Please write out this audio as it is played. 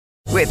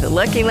With the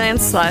Lucky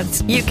Land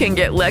Slots, you can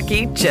get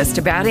lucky just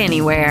about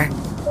anywhere.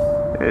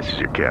 This is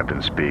your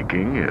captain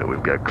speaking.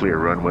 We've got clear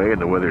runway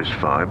and the weather's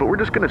fine, but we're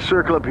just going to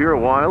circle up here a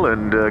while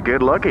and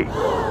get lucky.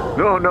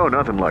 No,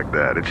 nothing like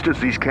that. It's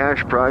just these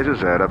cash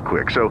prizes add up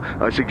quick. So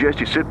I suggest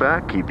you sit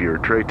back, keep your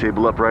tray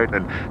table upright,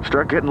 and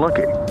start getting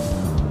lucky.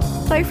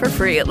 Play for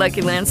free at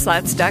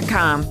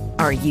LuckyLandSlots.com.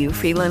 Are you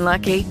feeling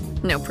lucky?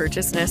 No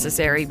purchase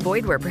necessary.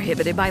 Void where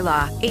prohibited by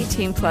law.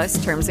 18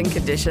 plus terms and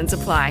conditions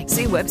apply.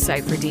 See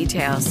website for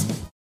details.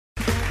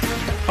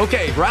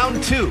 Okay,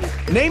 round two.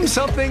 Name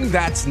something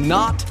that's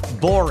not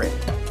boring.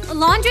 A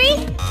laundry?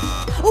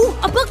 Ooh,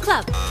 a book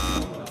club.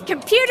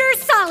 Computer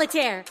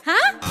solitaire,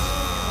 huh?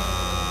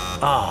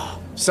 Ah,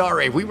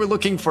 sorry, we were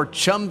looking for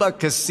Chumba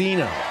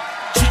Casino.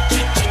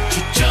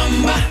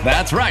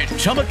 That's right,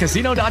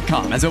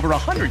 ChumbaCasino.com has over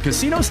 100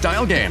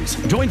 casino-style games.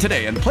 Join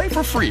today and play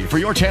for free for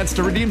your chance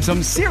to redeem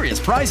some serious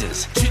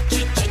prizes.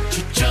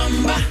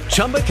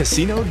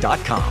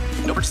 ChumbaCasino.com.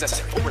 No purchase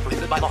necessary. Void where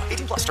prohibited by law.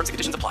 18 plus terms and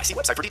conditions apply. See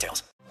website for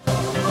details.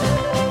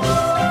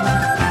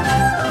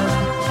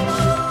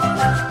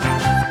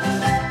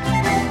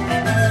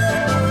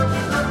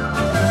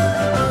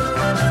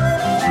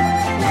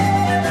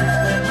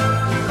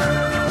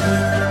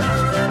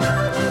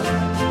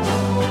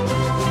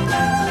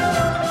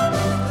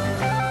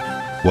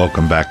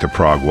 Welcome back to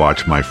Prog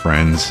Watch, my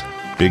friends.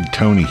 Big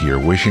Tony here,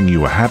 wishing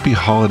you a happy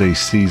holiday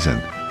season.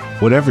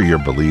 Whatever your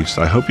beliefs,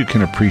 I hope you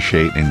can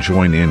appreciate and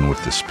join in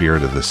with the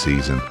spirit of the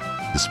season,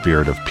 the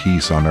spirit of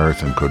peace on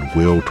earth and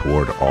goodwill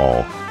toward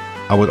all.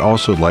 I would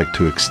also like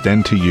to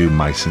extend to you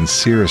my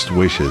sincerest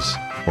wishes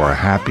for a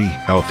happy,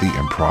 healthy,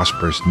 and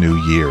prosperous new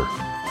year.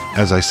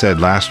 As I said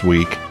last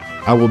week,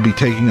 I will be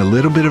taking a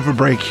little bit of a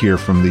break here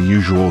from the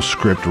usual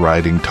script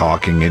writing,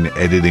 talking, and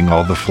editing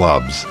all the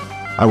flubs.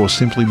 I will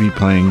simply be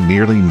playing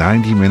nearly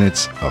 90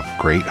 minutes of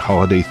great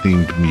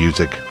holiday-themed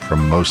music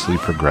from mostly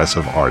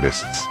progressive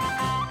artists.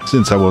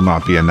 Since I will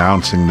not be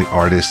announcing the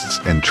artists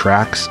and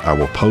tracks, I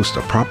will post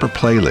a proper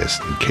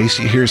playlist in case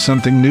you hear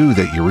something new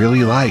that you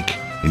really like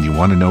and you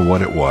want to know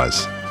what it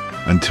was.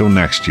 Until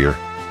next year,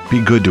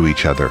 be good to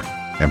each other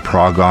and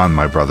prog on,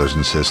 my brothers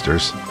and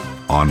sisters.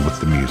 On with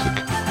the music.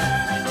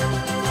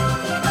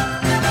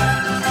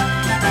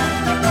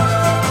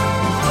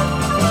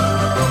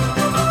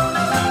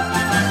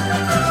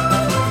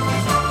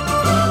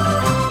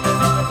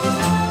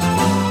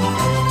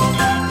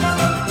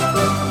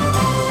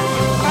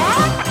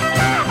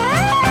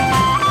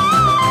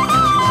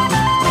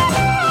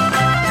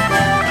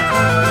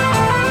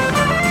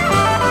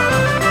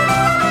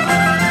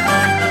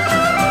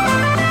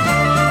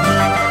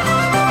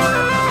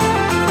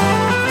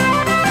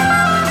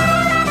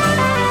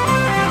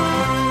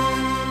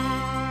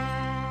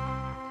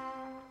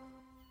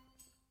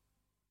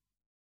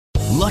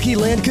 Lucky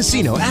Land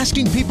Casino,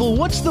 asking people,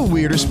 what's the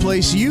weirdest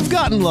place you've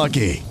gotten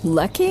lucky?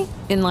 Lucky?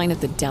 In line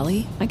at the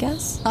deli, I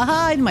guess?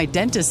 Aha, in my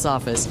dentist's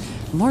office.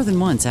 More than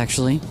once,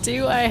 actually.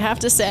 Do I have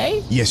to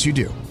say? Yes, you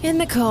do. In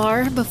the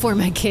car before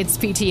my kids'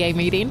 PTA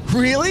meeting.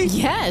 Really?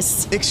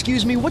 Yes.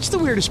 Excuse me, what's the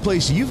weirdest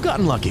place you've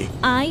gotten lucky?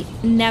 I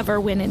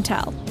never win and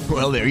tell.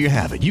 Well, there you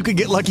have it. You can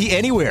get lucky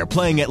anywhere,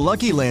 playing at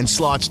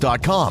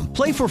LuckyLandSlots.com.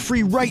 Play for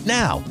free right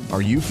now.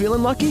 Are you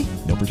feeling lucky?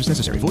 No purchase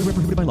necessary. Void where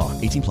prohibited by law.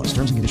 18 plus.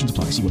 Terms and conditions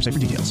apply. See website for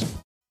details.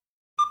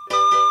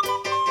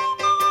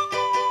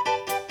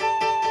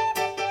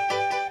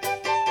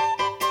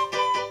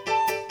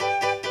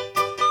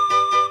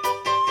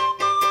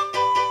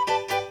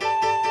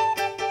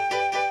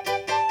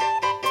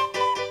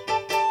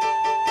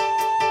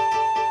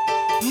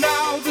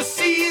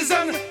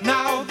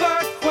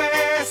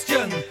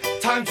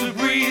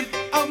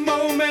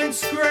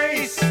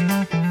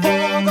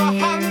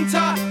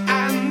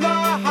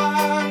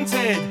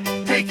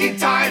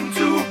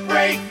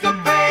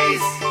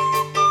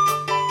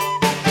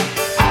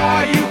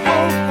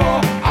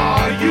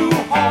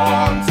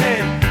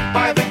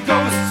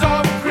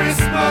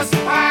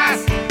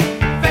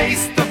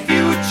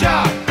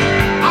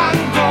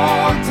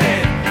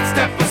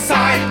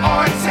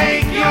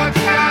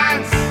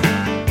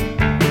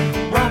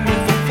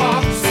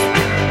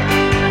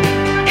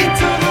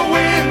 Into the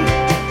wind,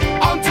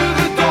 onto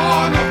the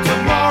dawn of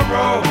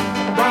tomorrow.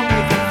 Run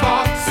with the fox.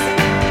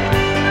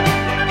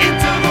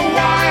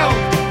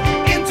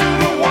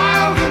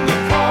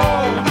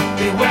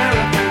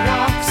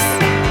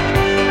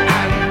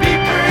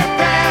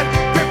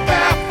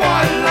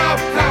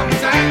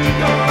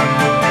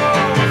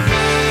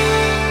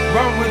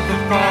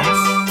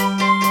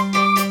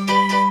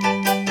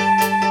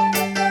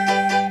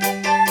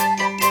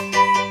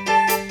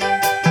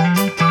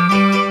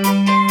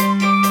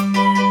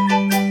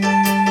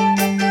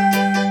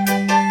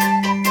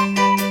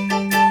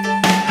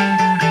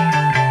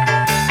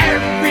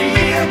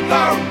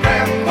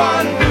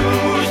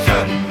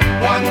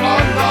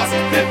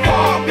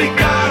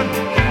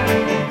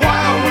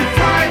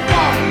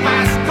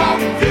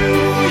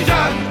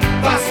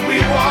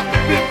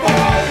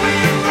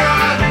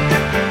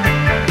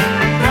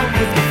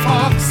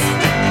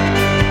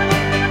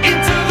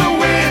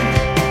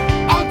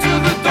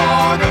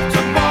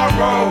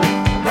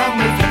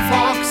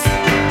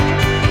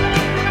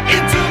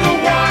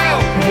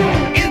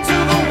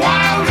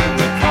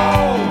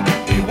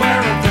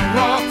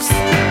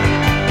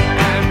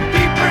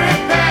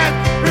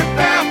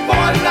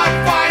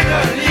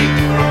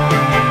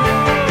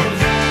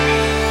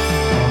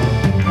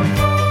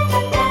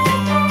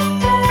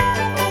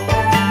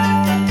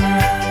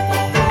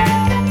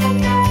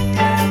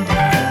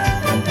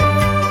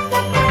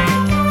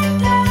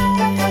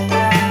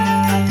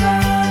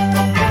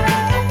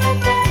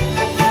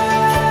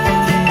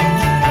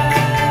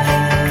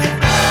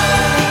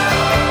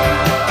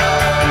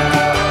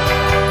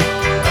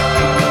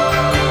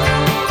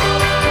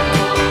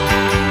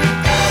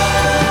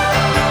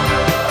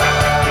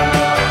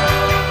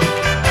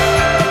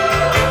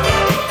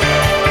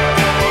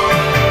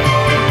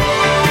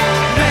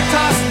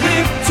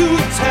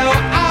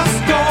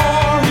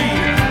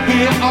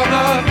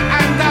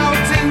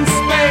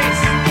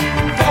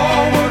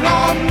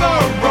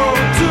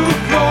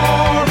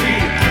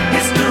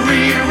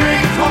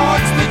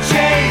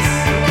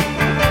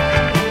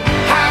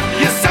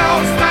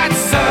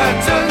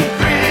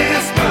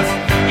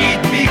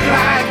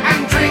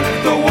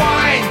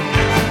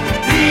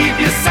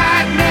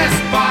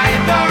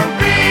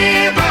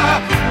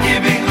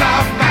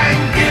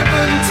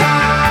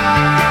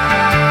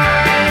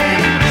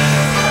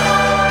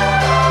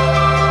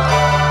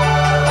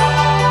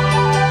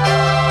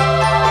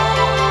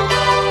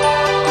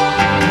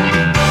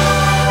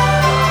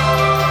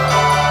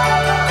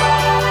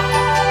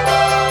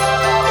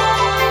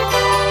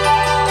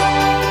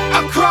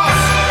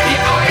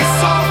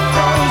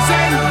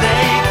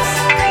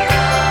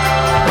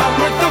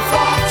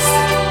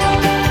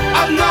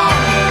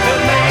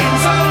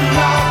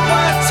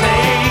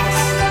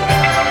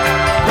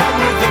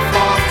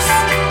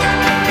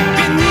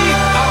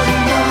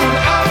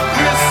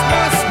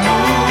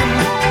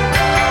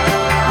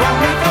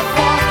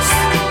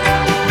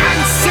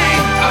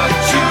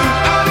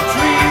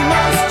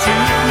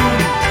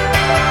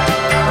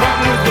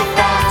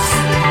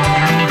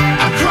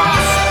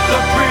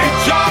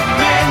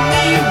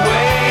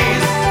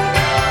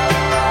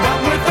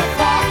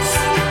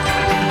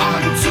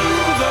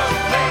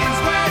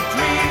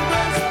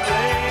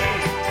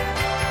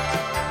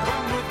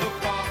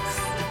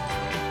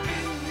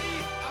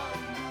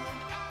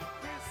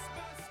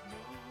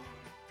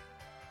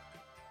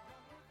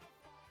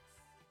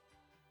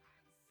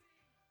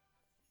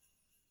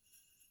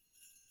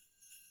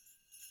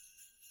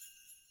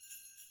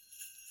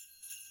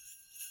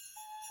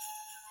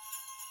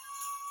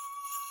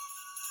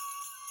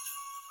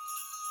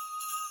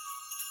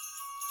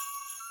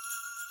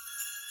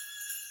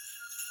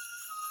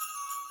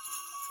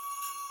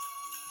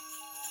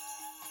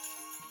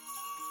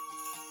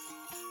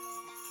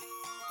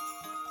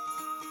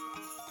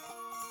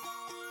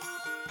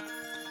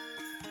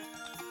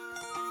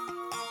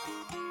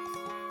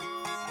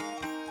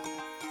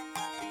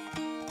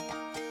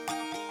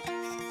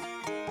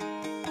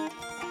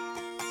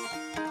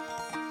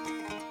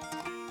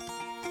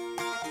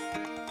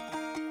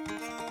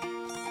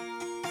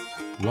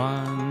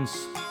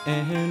 Once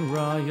in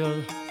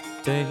Royal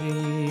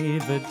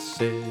David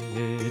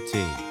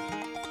City,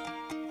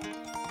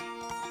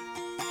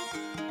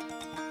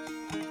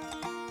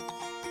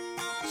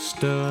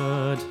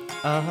 stood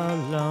a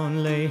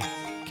lonely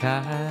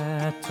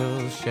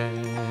cattle shed.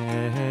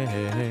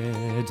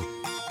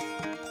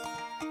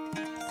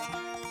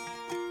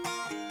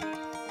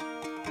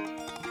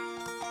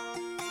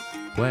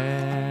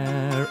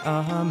 Where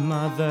a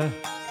mother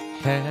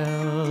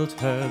held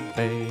her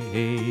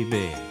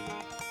baby.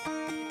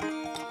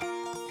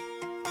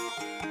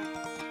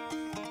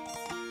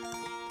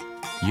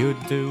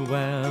 You'd do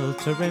well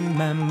to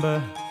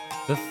remember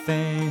the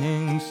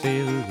things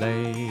he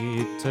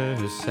later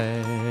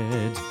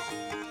said.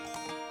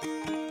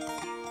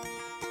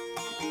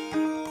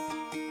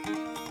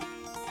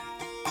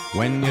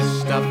 When you're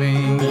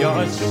stuffing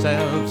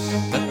yourselves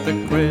at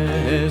the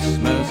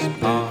Christmas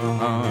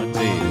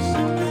parties,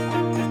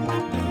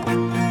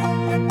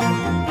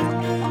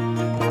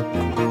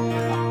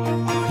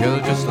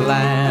 you'll just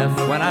laugh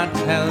when I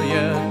tell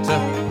you to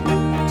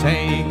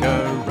take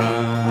a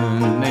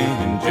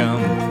running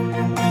jump.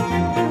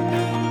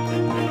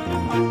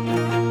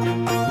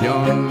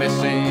 You're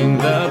missing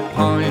the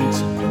point,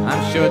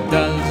 I'm sure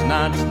does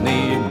not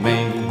need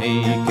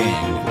making.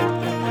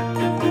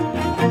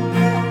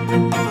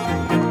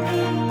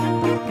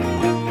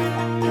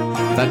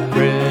 That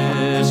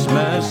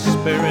Christmas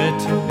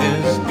spirit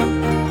is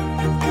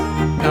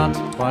not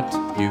what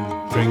you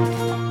drink.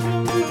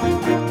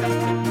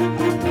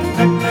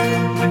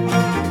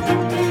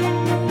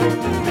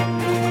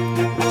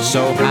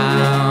 So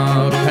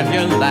how can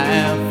you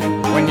laugh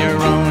when your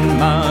own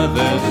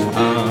mother's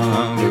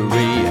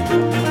hungry?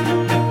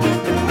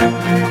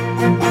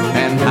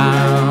 And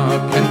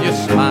how can you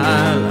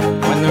smile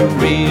when the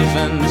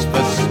reasons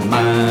for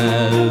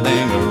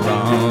smiling are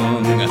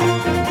wrong?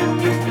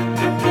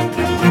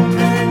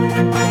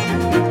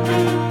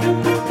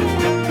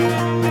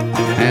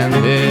 And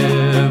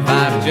if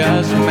I've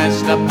just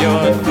messed up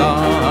your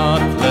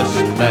thoughtless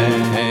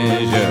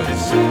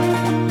pleasures,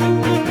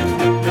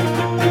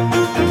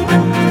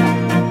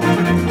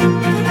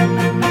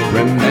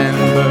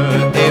 remember,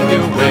 if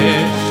you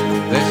wish,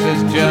 this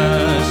is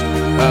just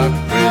a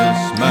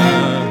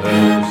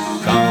Christmas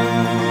song.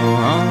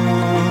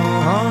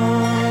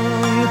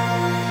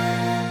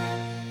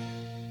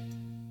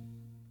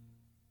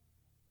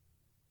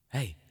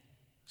 Hey,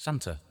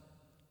 Santa,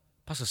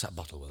 pass us that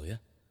bottle, will you?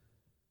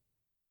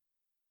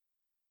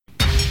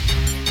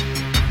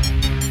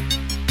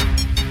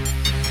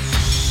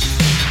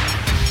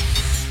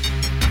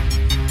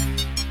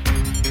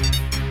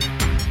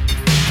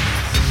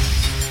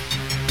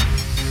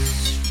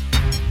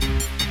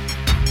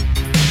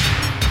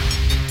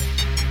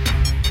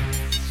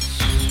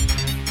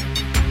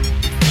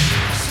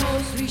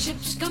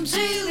 Come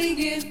sailing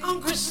in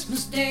on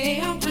Christmas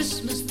Day, on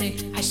Christmas Day.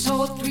 I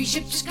saw 3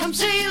 ships come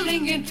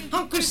sailing in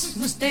on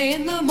Christmas Day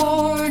in the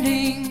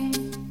morning.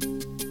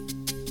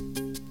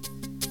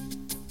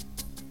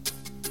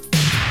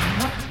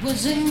 And what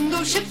was in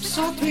those ships,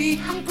 all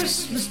 3, on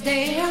Christmas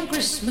Day, on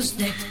Christmas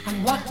Day?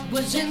 And what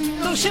was in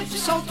those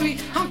ships, all 3,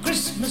 on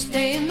Christmas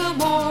Day in the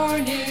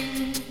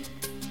morning?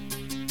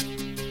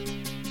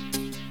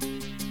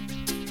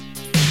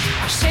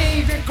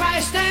 Savior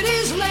Christ and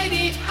His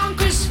Lady on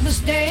Christmas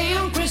Day,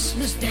 on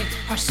Christmas Day.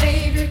 Our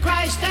Savior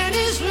Christ and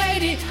His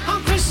Lady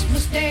on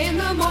Christmas Day in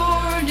the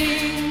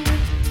morning.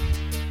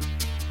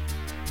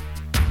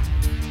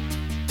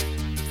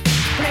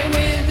 Pray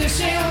with her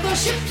sail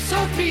those ships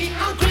all 3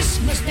 on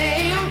Christmas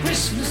Day, on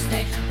Christmas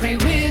Day. Pray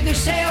with her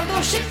sail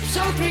those ships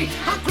all 3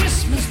 on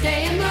Christmas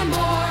Day in the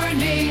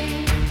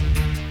morning.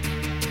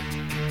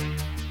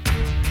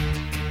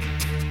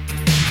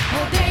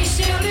 Oh, they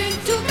sailed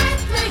into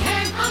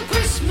Bethlehem on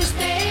Christmas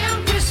Day,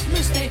 on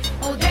Christmas Day.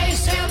 Oh, they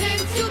sailed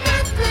into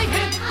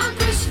Bethlehem on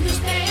Christmas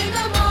Day in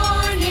the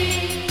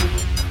morning.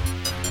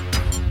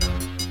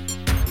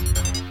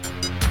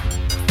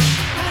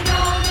 And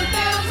all the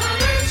bells on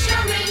earth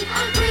shall ring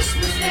on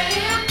Christmas Day,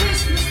 on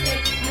Christmas Day.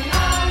 And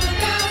all the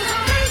bells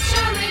on earth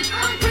shall ring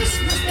on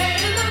Christmas Day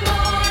in the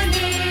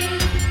morning.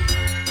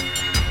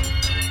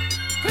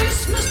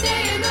 Christmas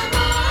Day in the morning.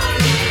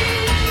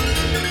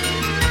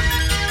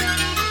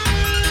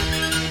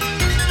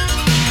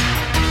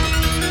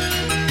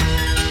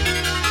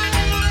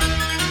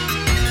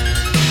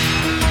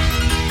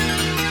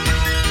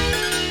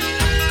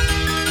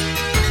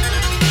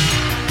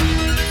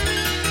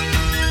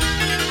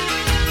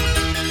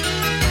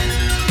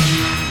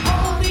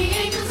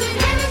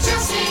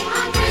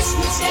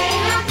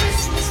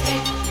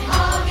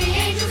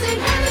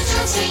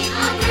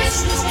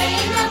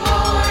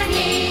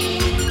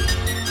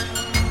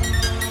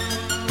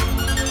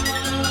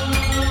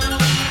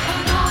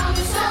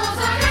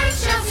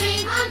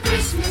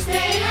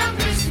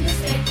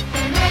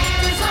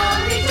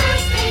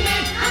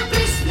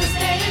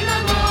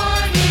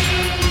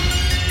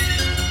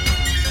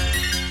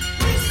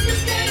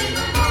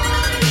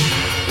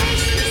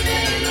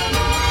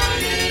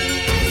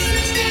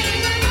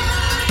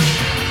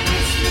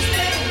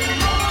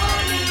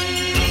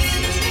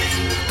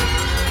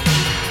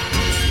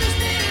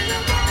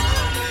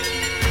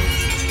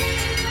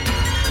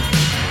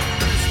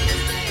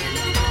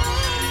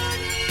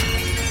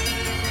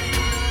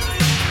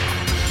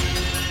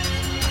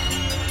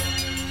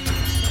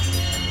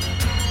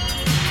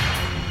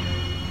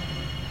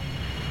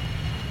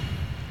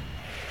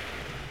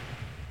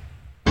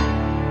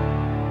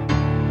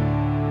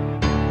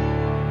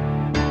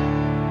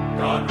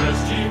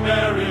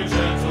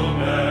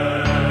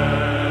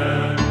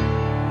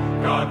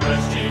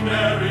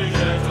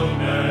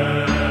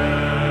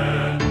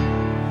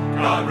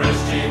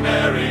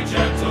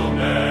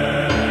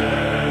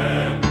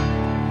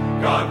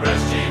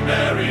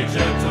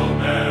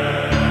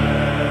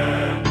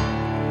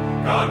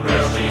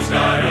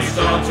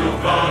 start to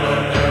follow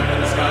there.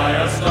 In the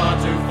sky I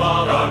start to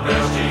follow there.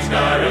 The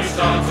sky I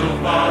start to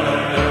follow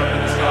there. In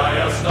the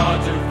sky I start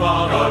to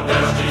follow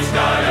there. The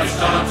sky I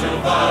start to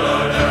follow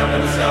there.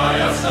 In the sky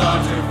I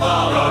start to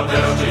follow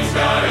there. The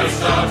sky I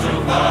start to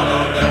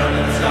follow there.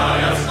 In the sky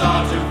I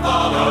start to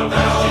follow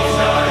there. The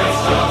sky I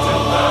start to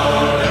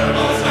follow there.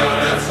 The sky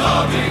that's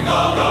starting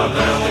all of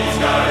there. The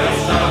sky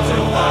I start to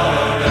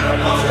follow there.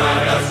 The sky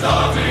that's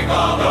starting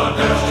all of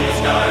there. The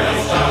sky I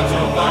start to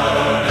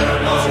follow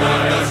there. The sky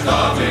that's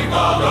starting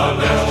all of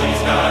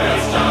there.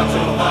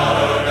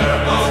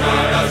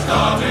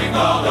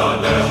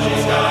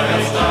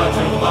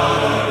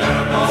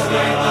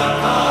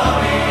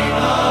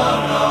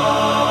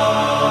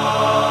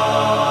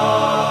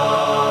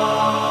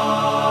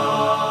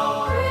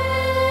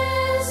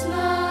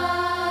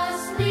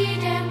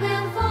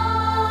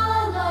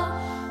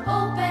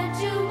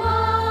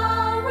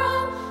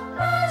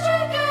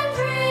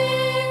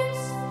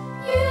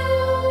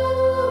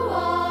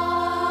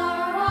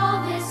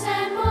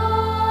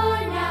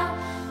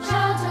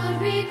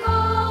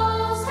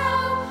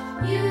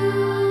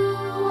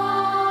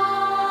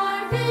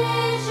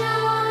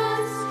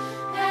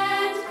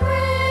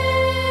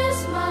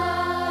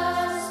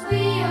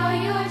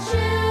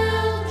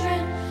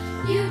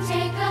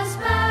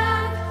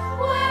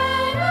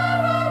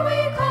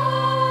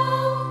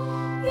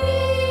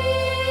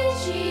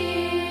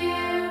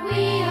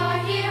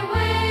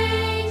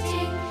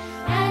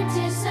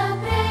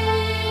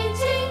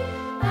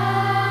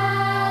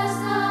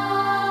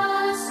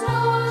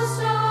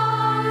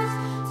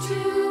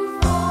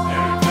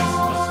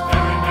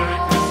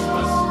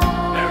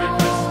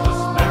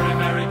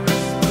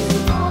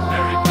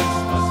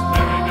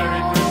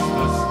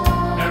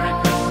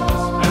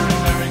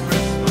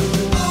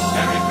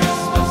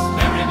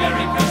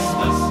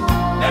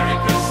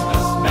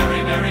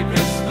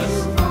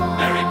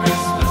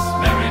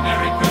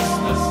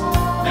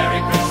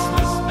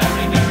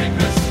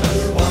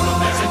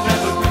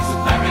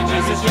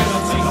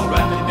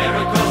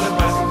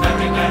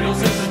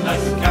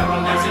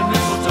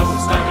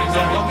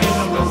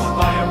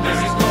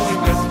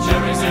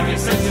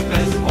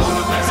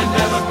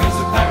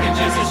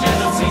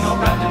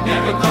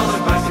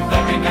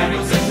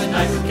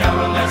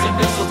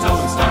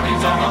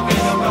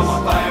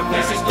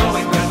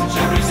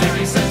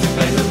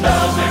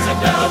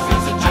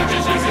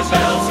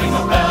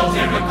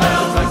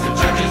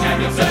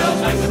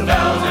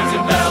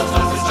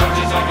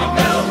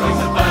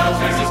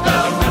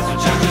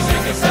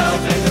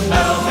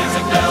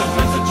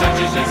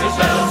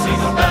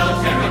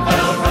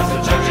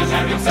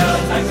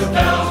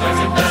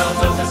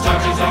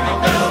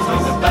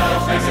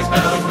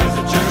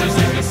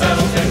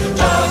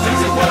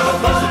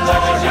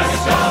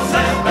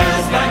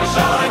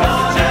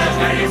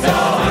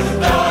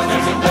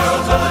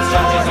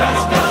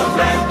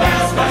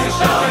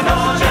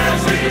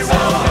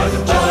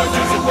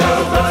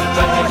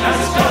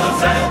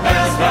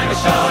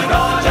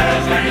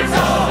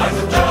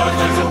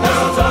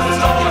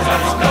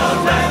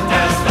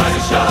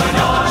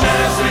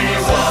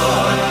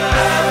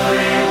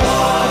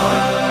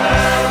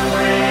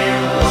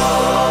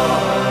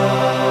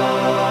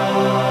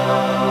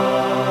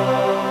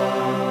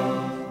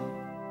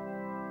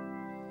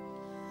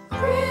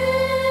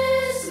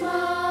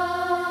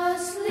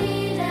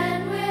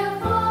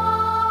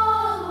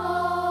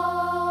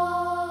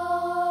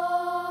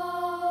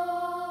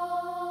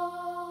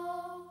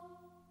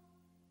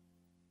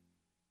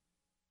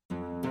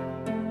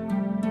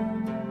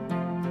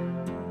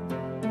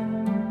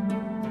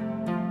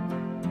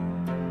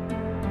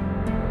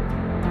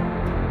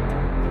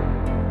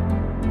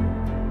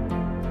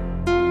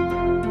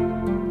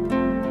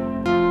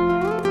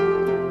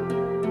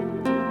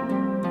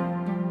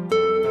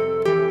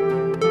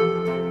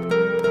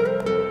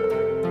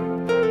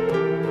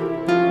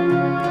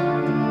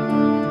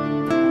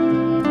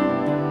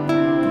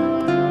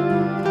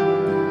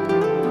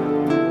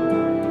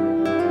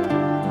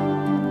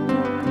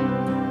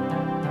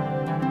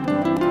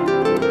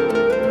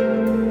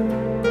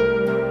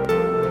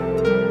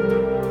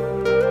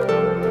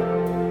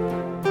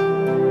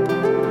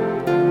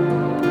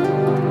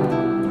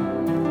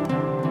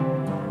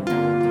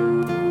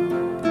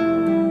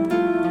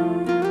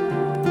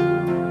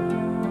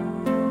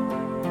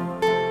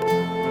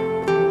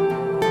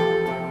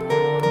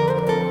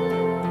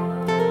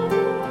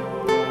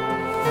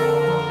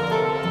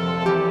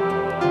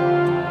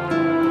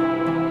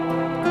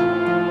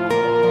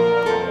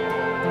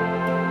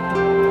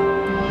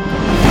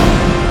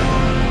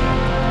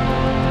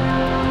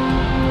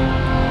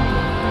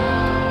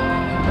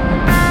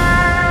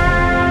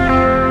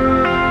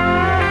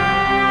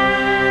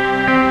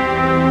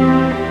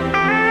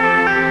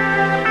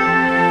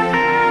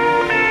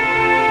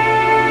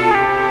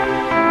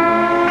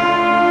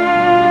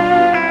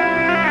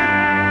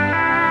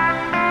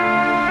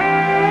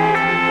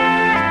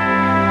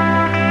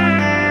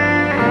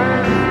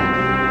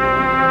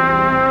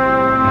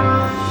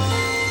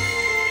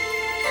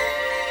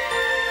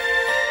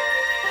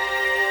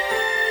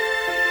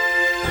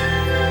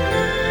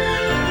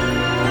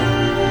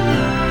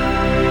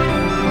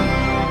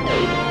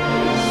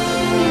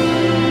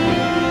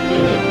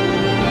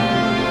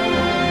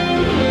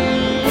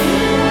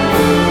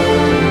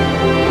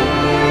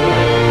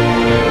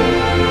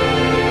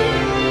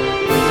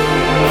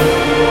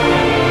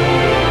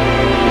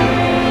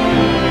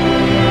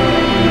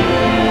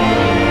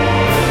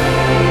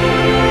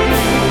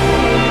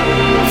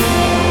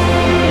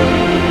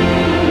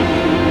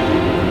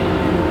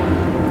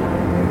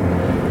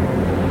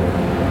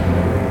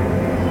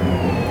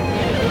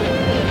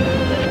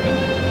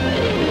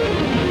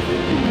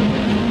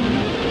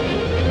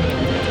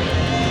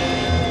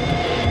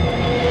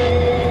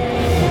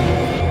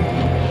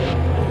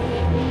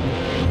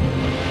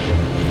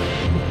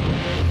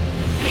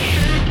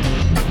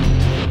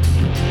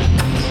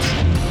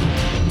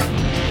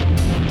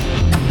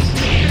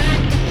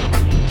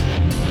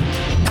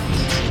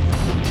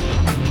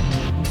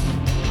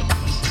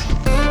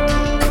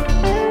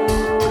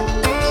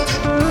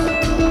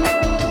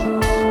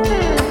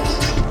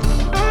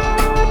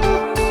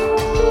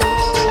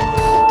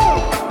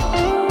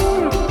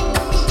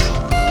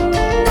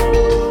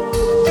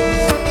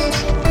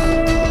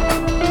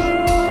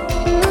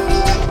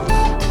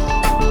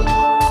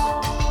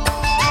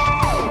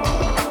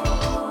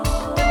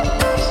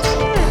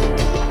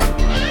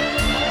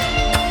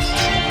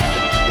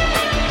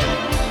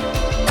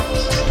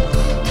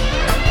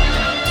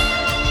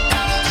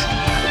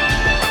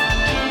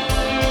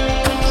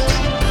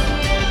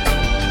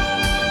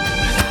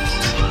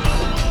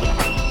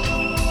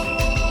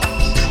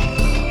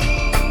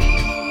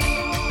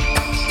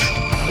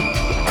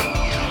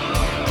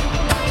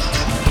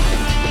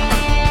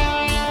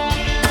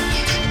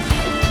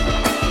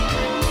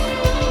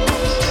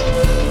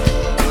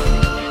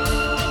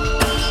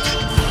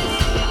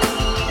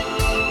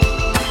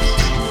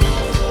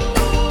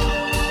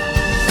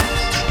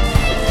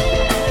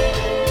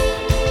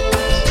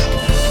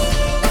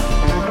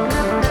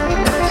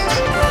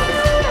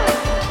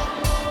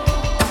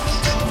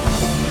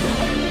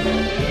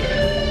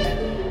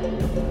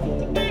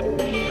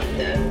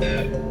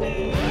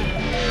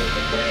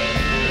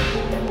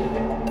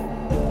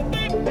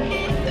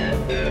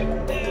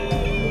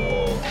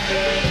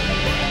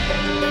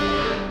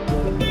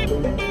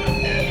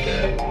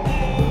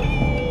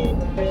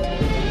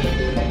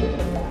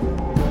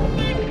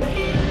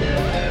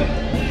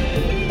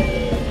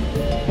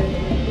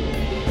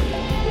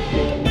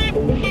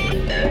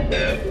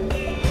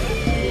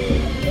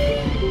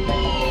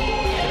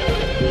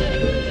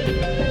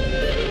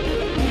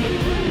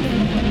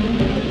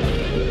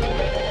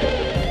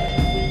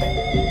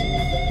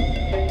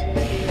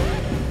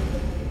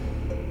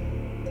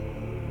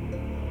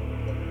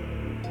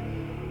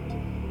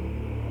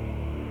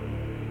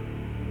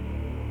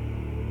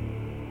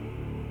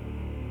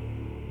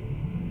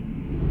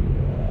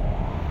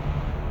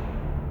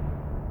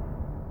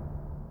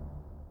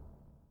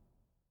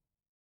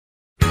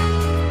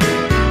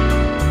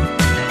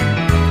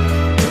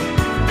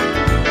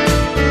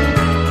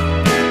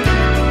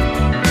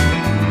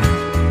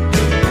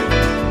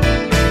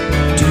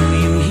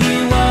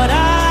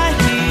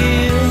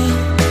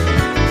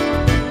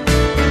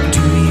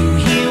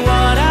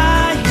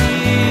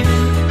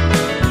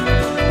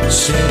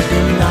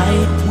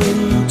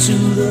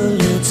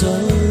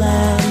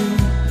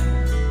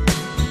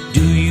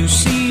 you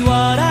see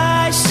what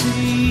I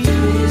see? Do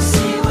you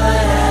see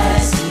what I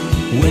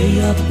see?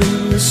 Way up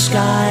in the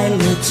sky,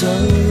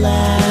 little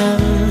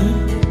lamb.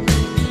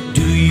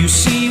 Do you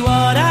see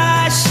what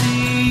I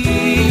see? Do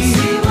you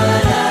see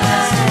what I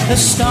see?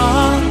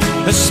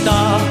 A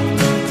star,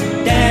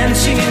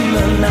 dancing in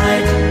the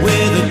night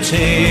with a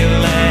tail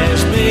as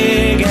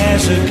big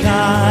as a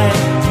kite.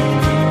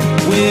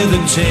 With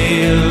a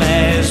tail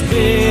as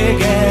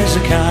big as a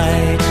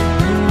kite.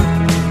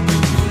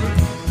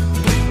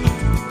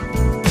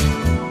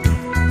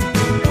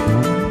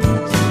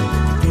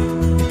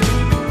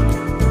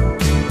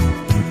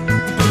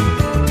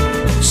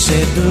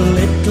 Said the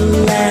little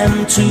lamb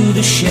to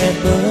the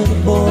shepherd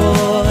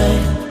boy,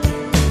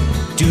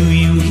 do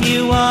you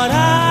hear what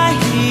I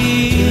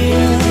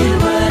hear?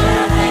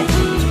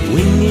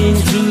 Winging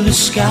through the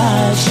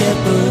sky,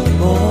 shepherd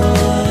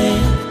boy,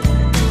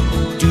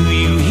 do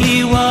you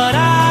hear what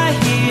I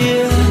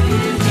hear?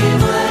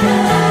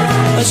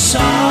 A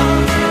song,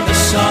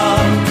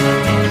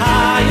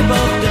 high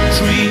above the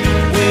tree,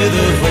 with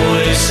a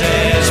voice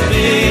as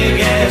big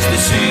as the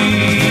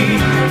sea.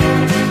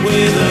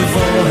 With a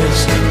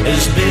voice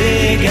as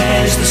big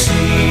as the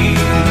sea.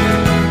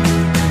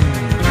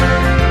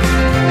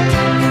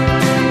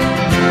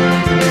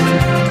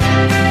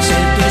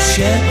 Said the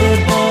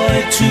shepherd boy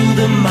to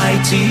the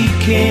mighty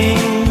king,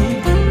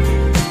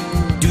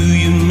 do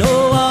you know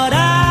what I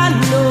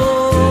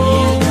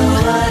know?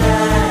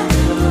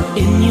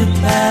 In your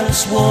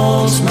palace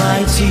walls,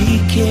 mighty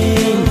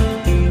king,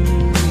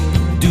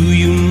 do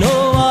you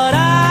know what I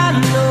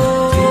know?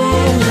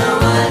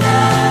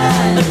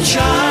 A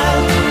child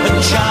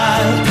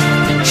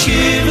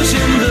shivers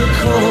in the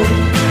cold.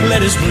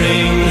 Let us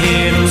bring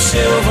him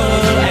silver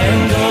and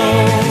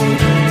gold.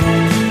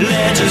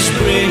 Let us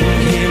bring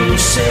him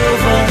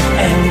silver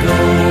and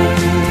gold.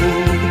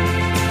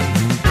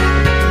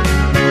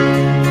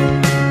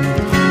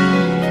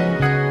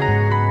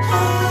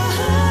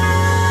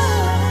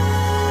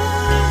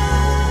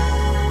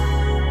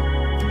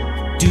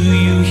 Do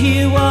you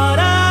hear what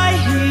I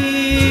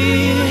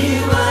hear?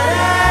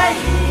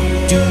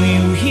 Do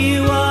you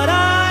hear what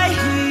I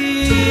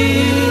hear?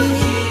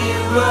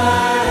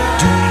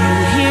 Do you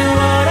hear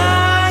what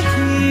I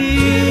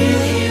hear?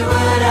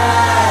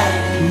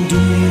 Do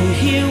you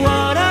hear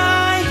what I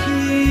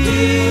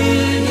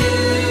hear?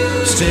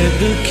 Said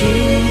the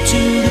king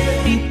to the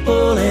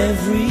people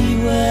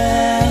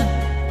everywhere,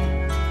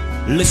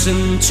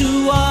 listen to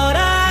what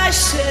I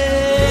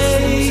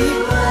say.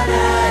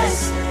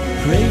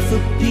 Pray for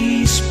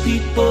peace,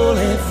 people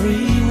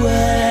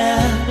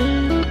everywhere.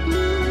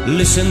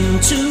 Listen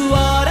to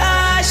what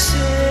I say.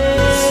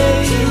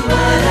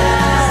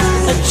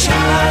 A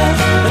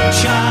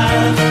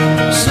child,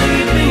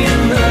 sleeping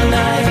in the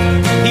night.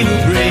 He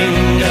will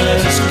bring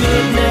us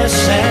goodness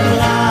and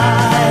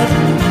light.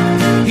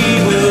 He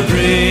will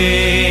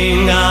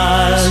bring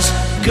us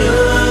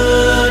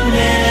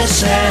goodness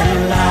and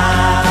light.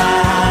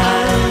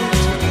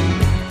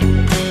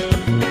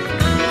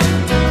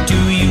 Do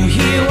you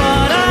hear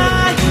what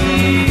I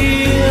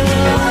hear?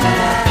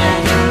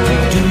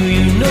 Do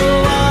you know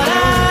what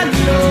I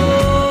know?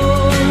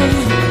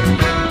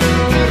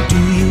 Do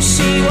you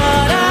see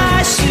what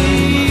I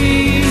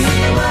see?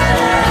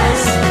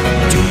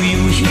 Do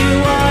you hear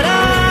what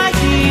I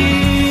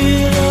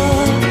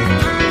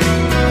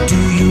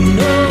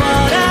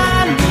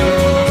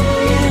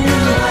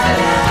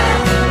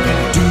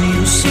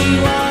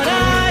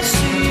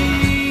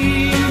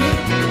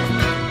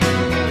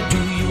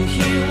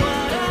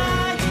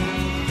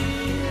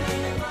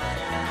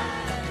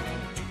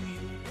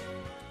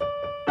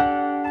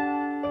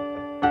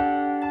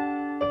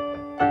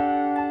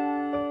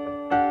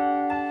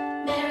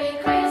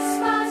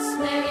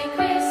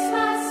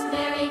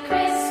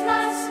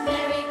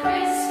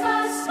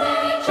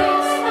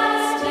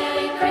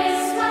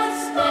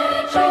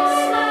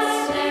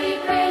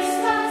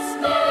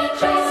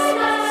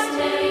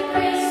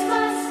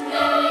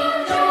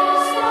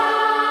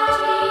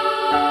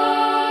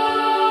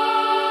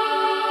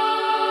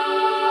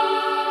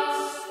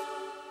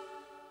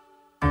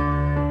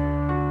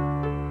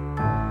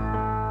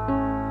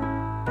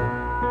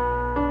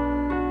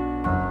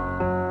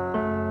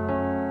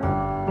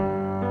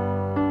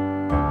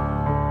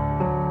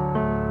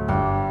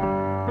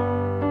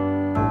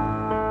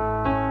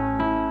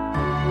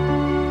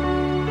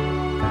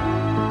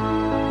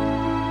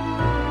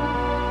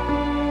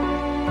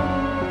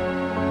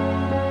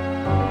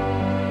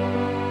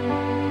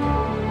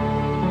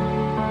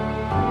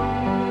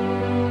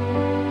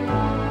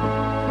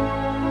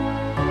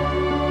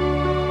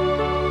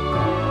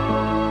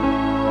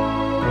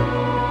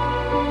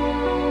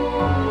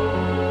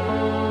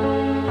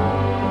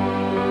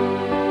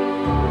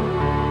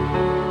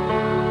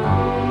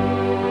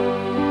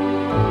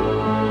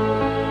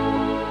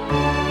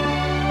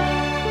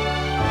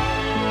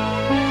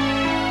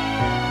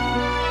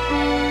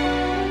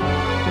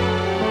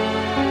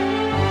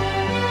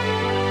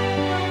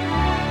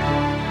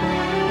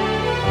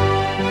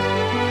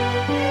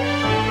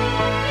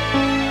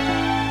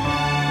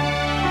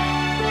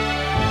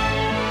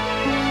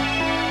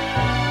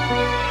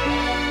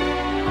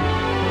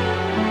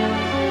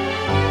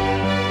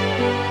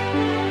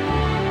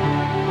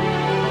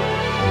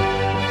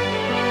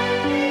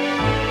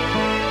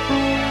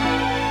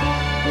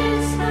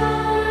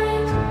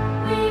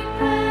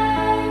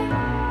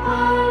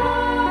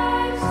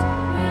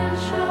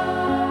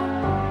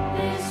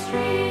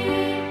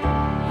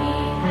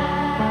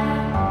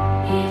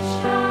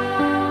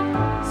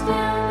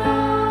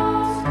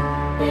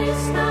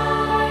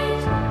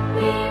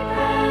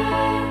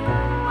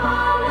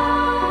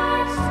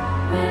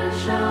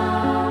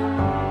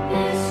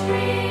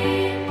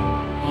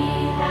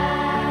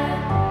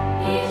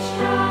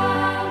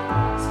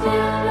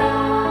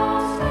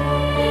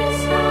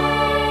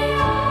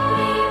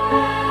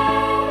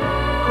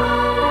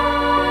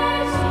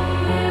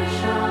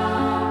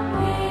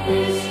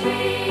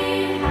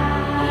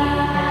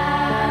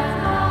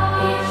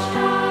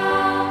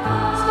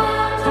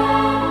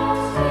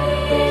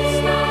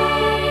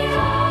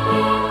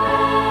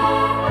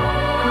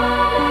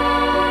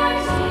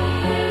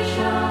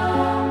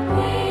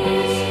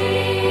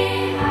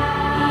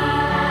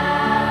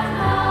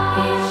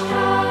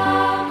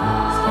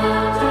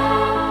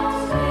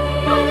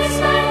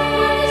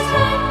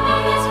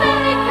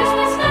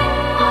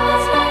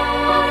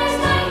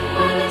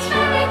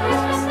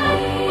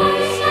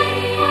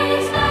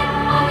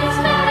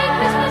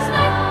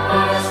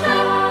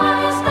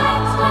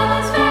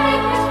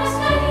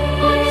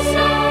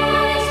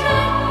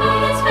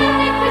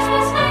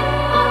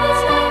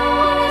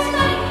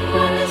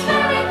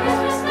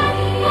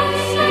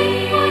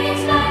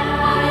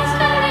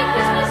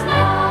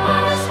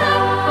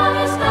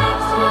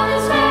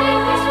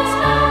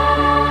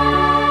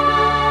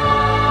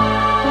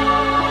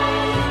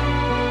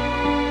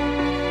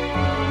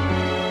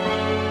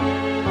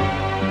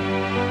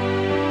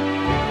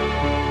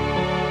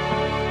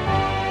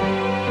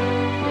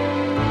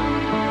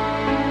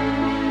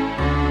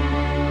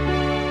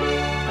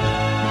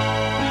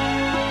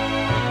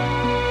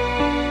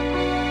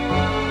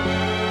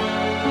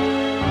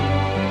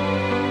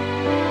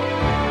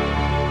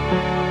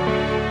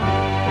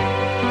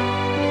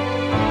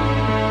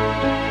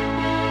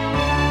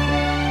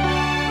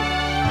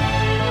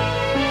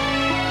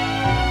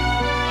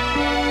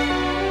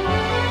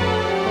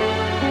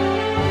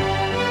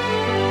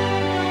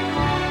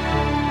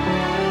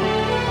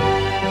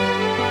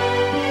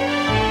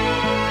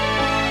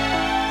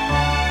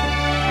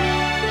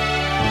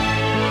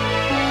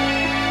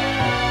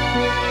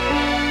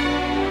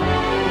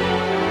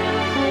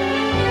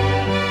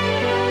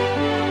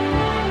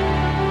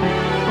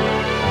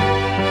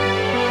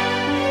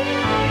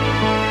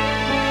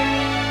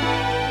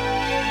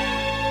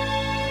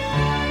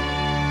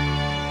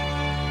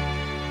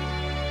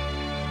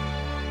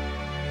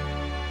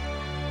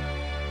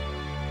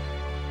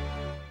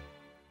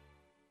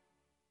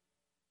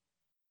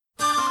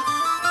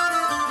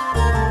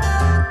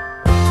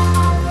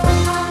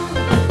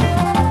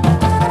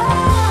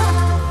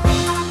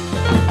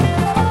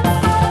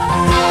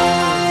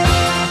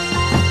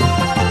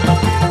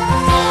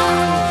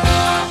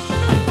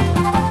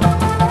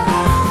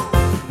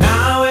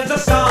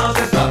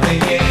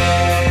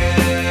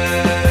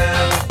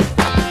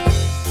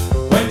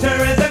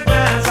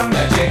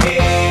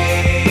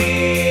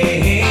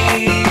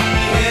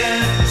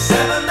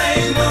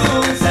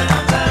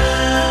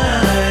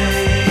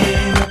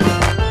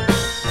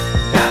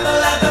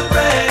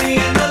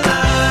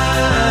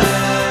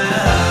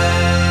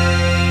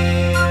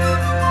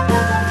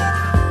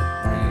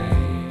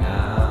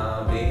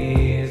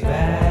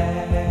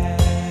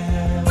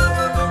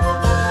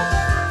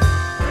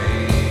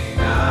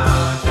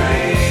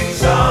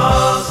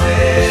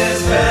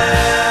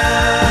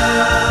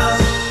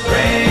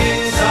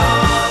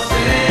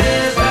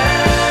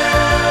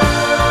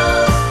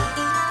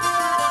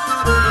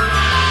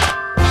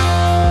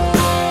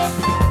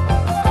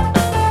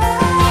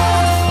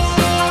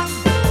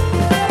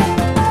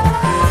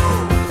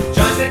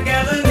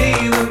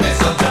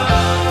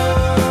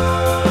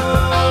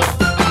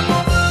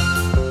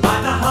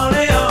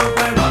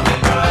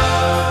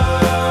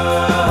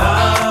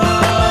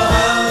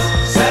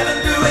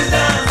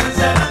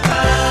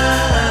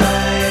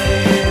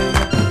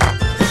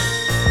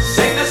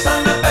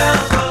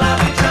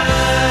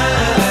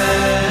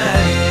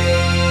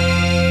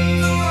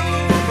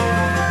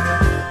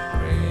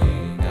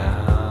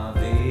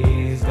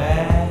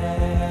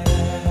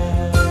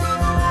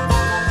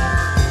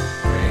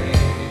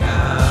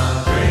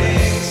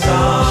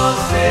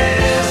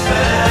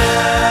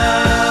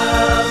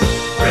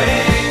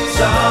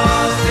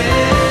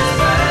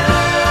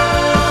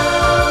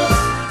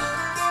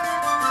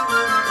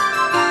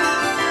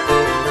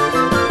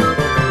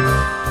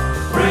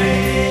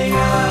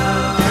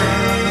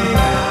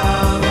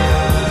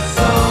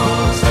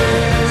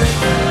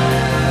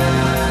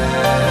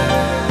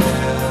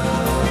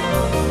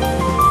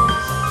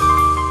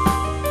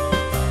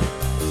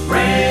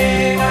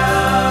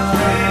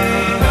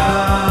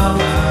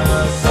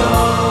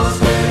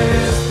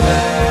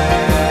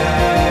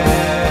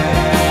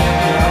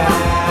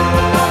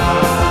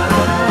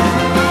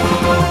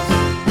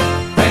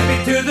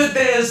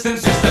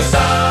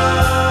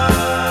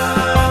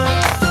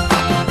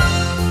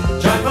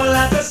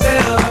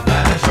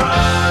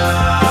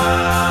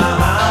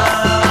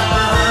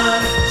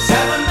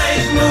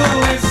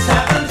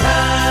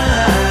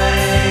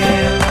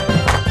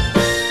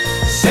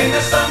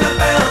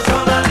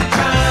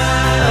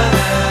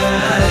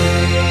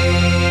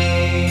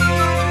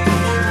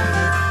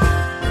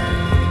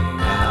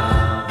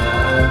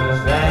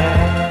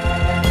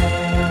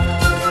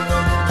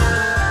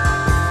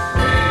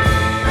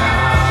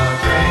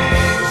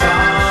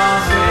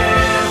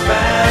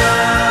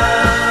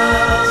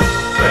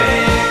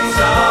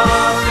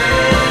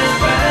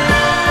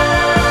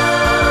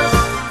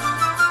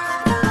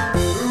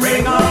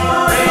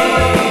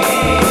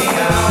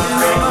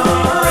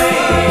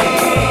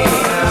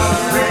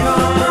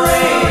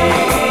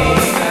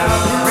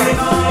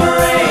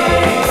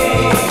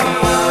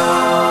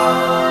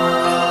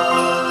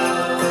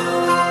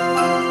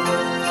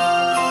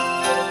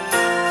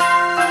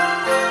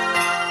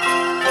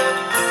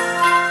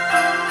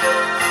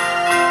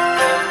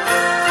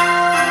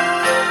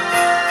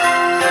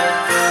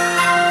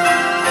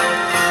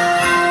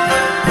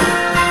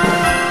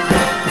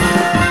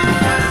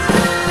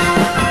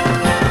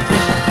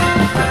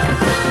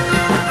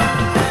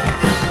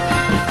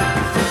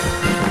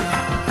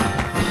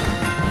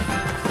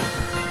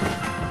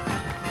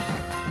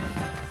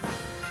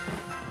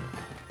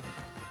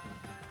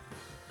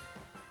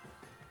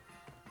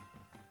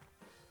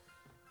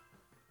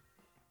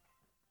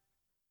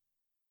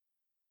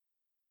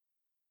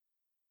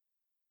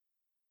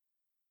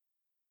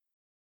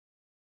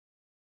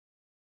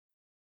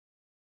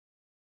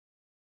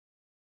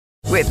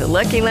With the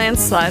Lucky Land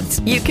Slots,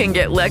 you can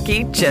get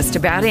lucky just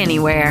about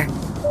anywhere.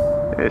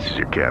 This is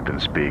your captain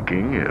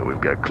speaking.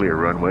 We've got clear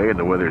runway and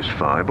the weather's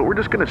fine, but we're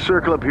just going to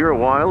circle up here a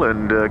while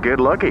and get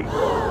lucky.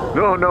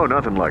 No,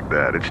 nothing like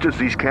that. It's just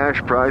these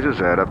cash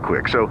prizes add up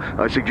quick. So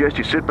I suggest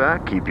you sit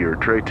back, keep your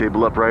tray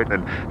table upright,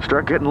 and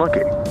start getting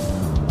lucky.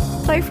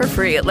 Play for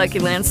free at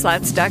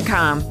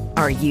LuckyLandSlots.com.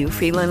 Are you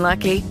feeling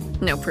lucky?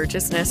 No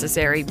purchase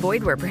necessary.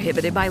 Void where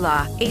prohibited by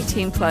law.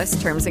 18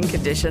 plus terms and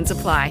conditions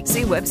apply.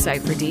 See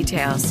website for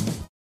details.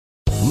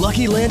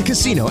 Lucky Land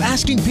Casino,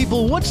 asking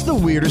people, what's the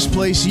weirdest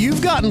place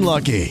you've gotten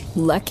lucky?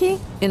 Lucky?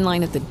 In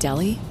line at the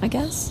deli, I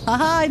guess?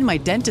 Aha, in my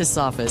dentist's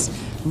office.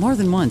 More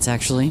than once,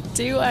 actually.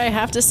 Do I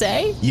have to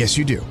say? Yes,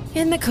 you do.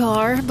 In the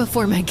car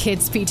before my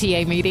kids'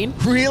 PTA meeting.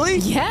 Really?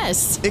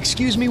 Yes.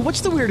 Excuse me,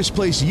 what's the weirdest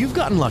place you've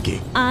gotten lucky?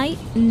 I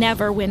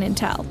never win and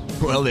tell.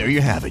 Well, there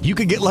you have it. You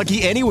can get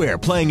lucky anywhere,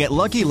 playing at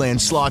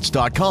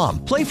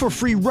LuckyLandSlots.com. Play for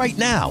free right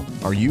now.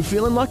 Are you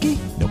feeling lucky?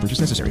 No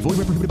purchase necessary. Void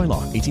where prohibited by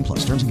law. 18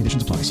 plus. Terms and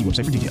conditions apply. See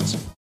website for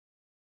details.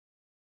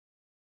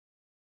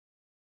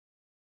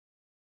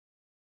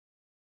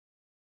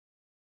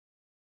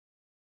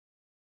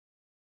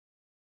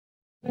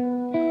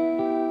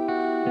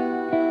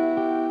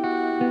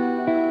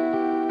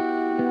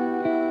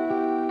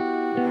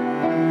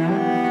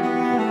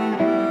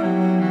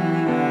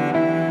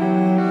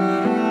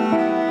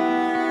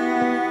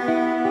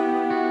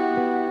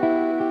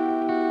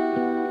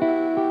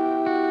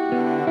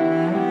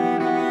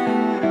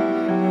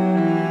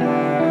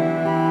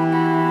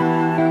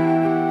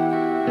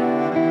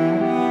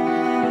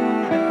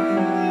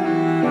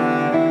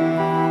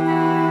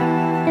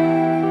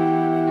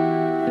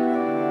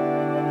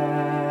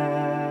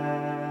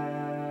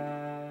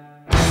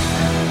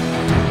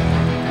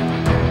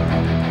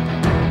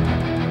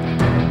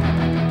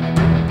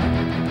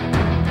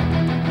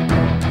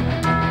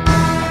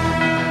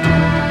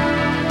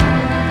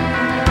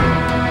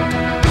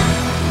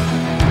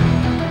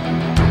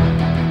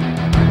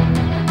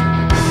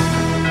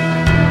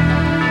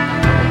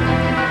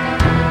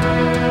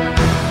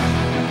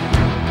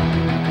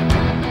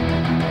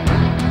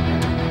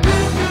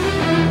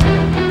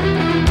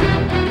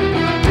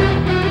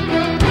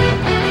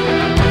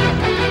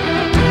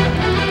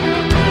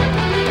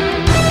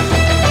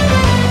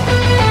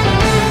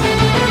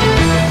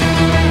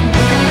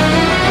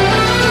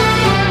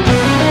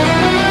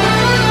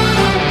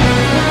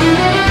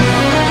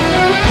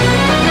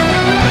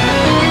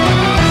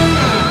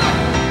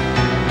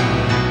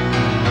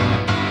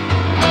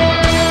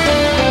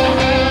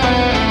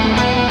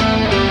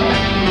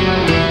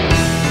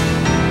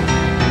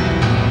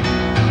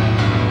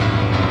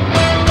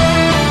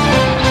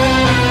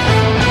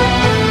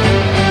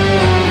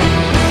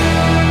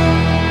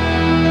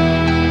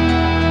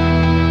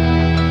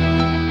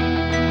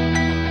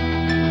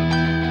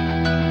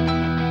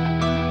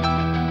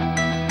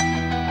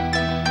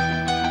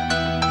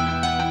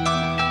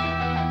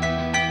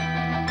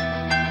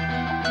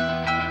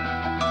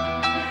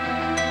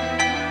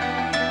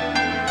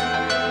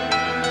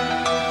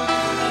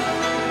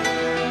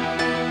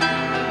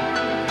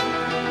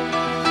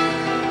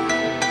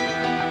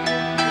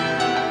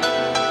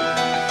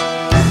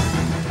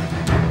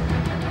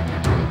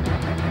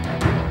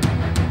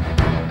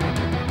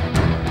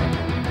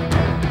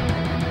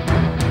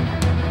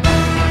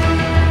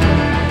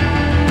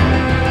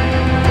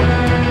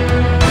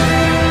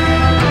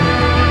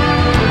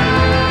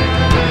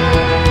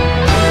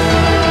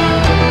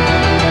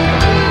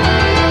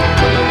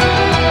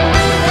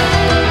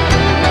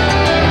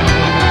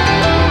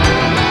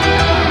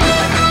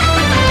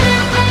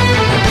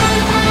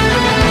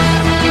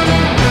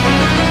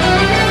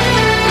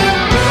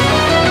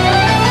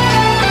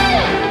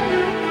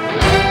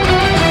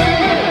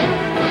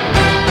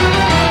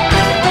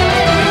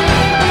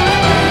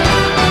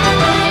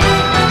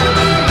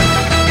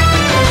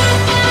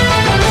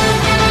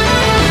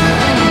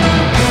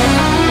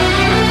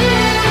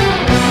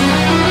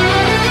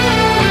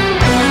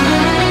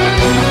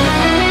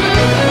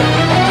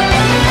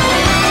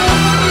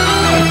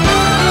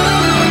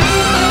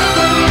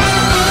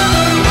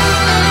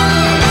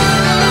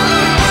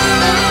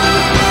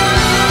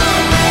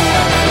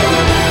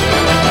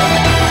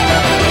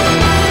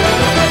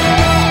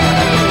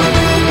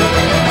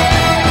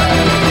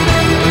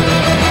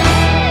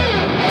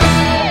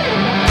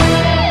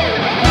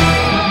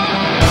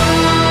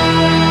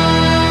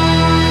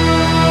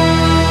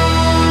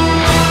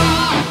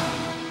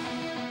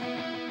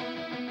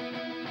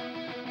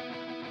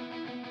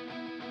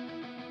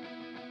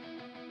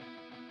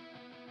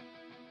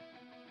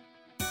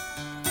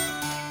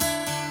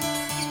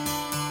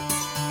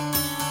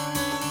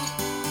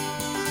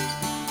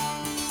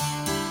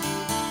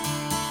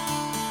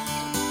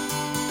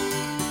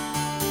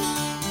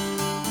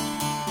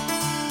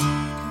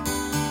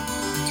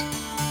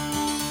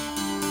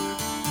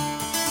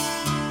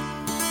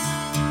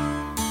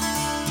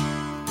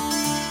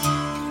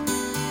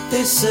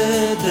 They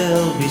said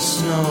there'll be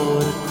snow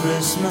at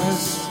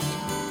Christmas.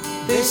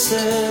 They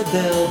said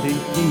there'll be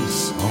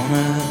peace on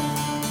earth.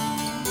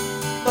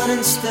 but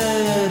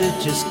instead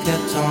it just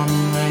kept on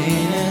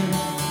raining.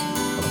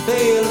 A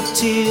veil of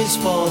tears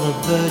for the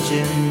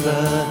virgin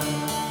birth.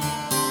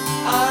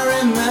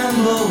 I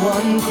remember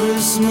one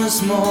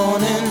Christmas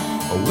morning,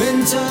 a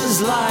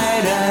winter's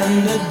light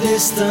and a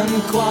distant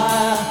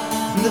choir,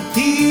 and the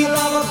peal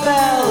of a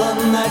bell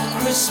and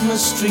that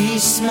Christmas tree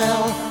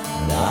smell,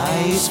 and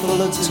eyes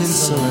full of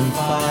tinsel and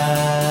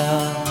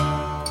fire.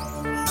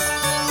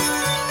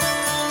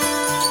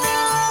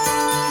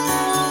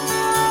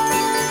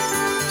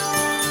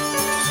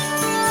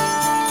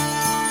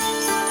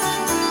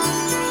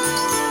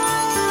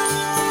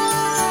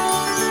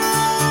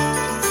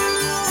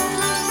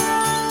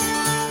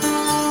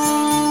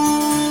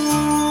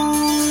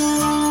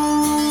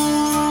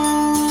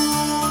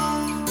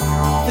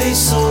 They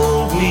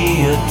sold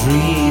me a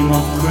dream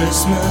of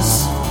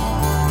Christmas.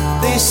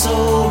 They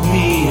sold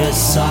me a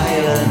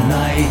silent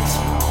night.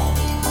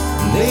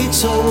 They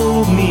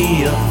told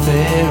me a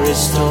fairy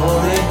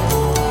story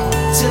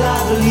till I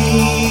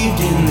believed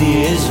in the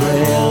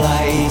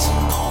Israelite.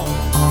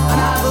 And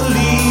I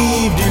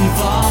believed in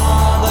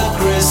Father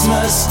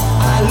Christmas.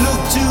 I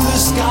looked to the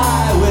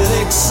sky with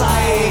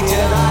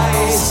excited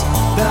eyes.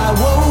 Then I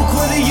woke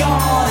with a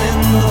yawn in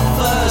the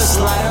first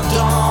light of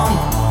dawn.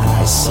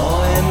 I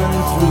saw him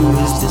and through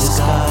his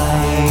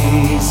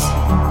disguise.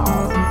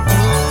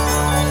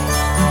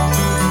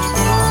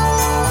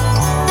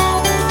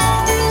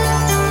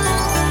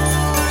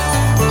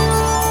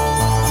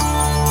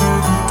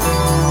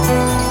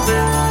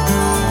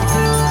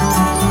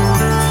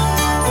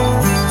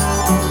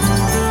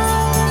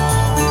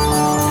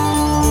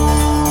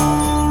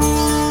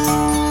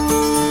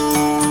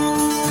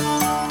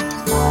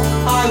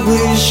 I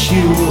wish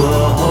you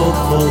a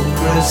hopeful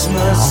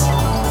Christmas.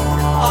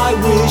 I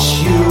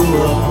wish you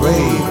a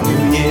brave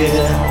new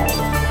year.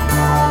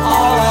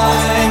 All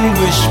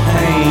anguish,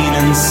 pain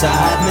and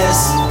sadness,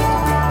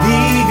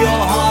 leave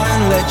your heart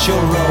and let your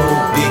road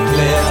be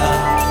clear.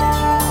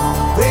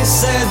 They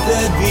said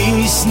there'd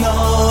be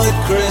snow at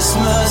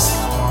Christmas.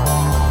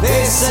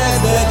 They said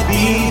there'd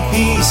be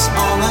peace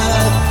on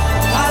earth.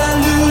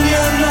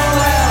 Hallelujah,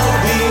 Noel,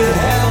 be it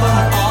heaven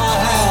or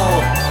hell,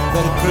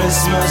 that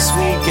Christmas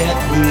we get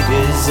we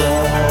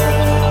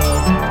deserve.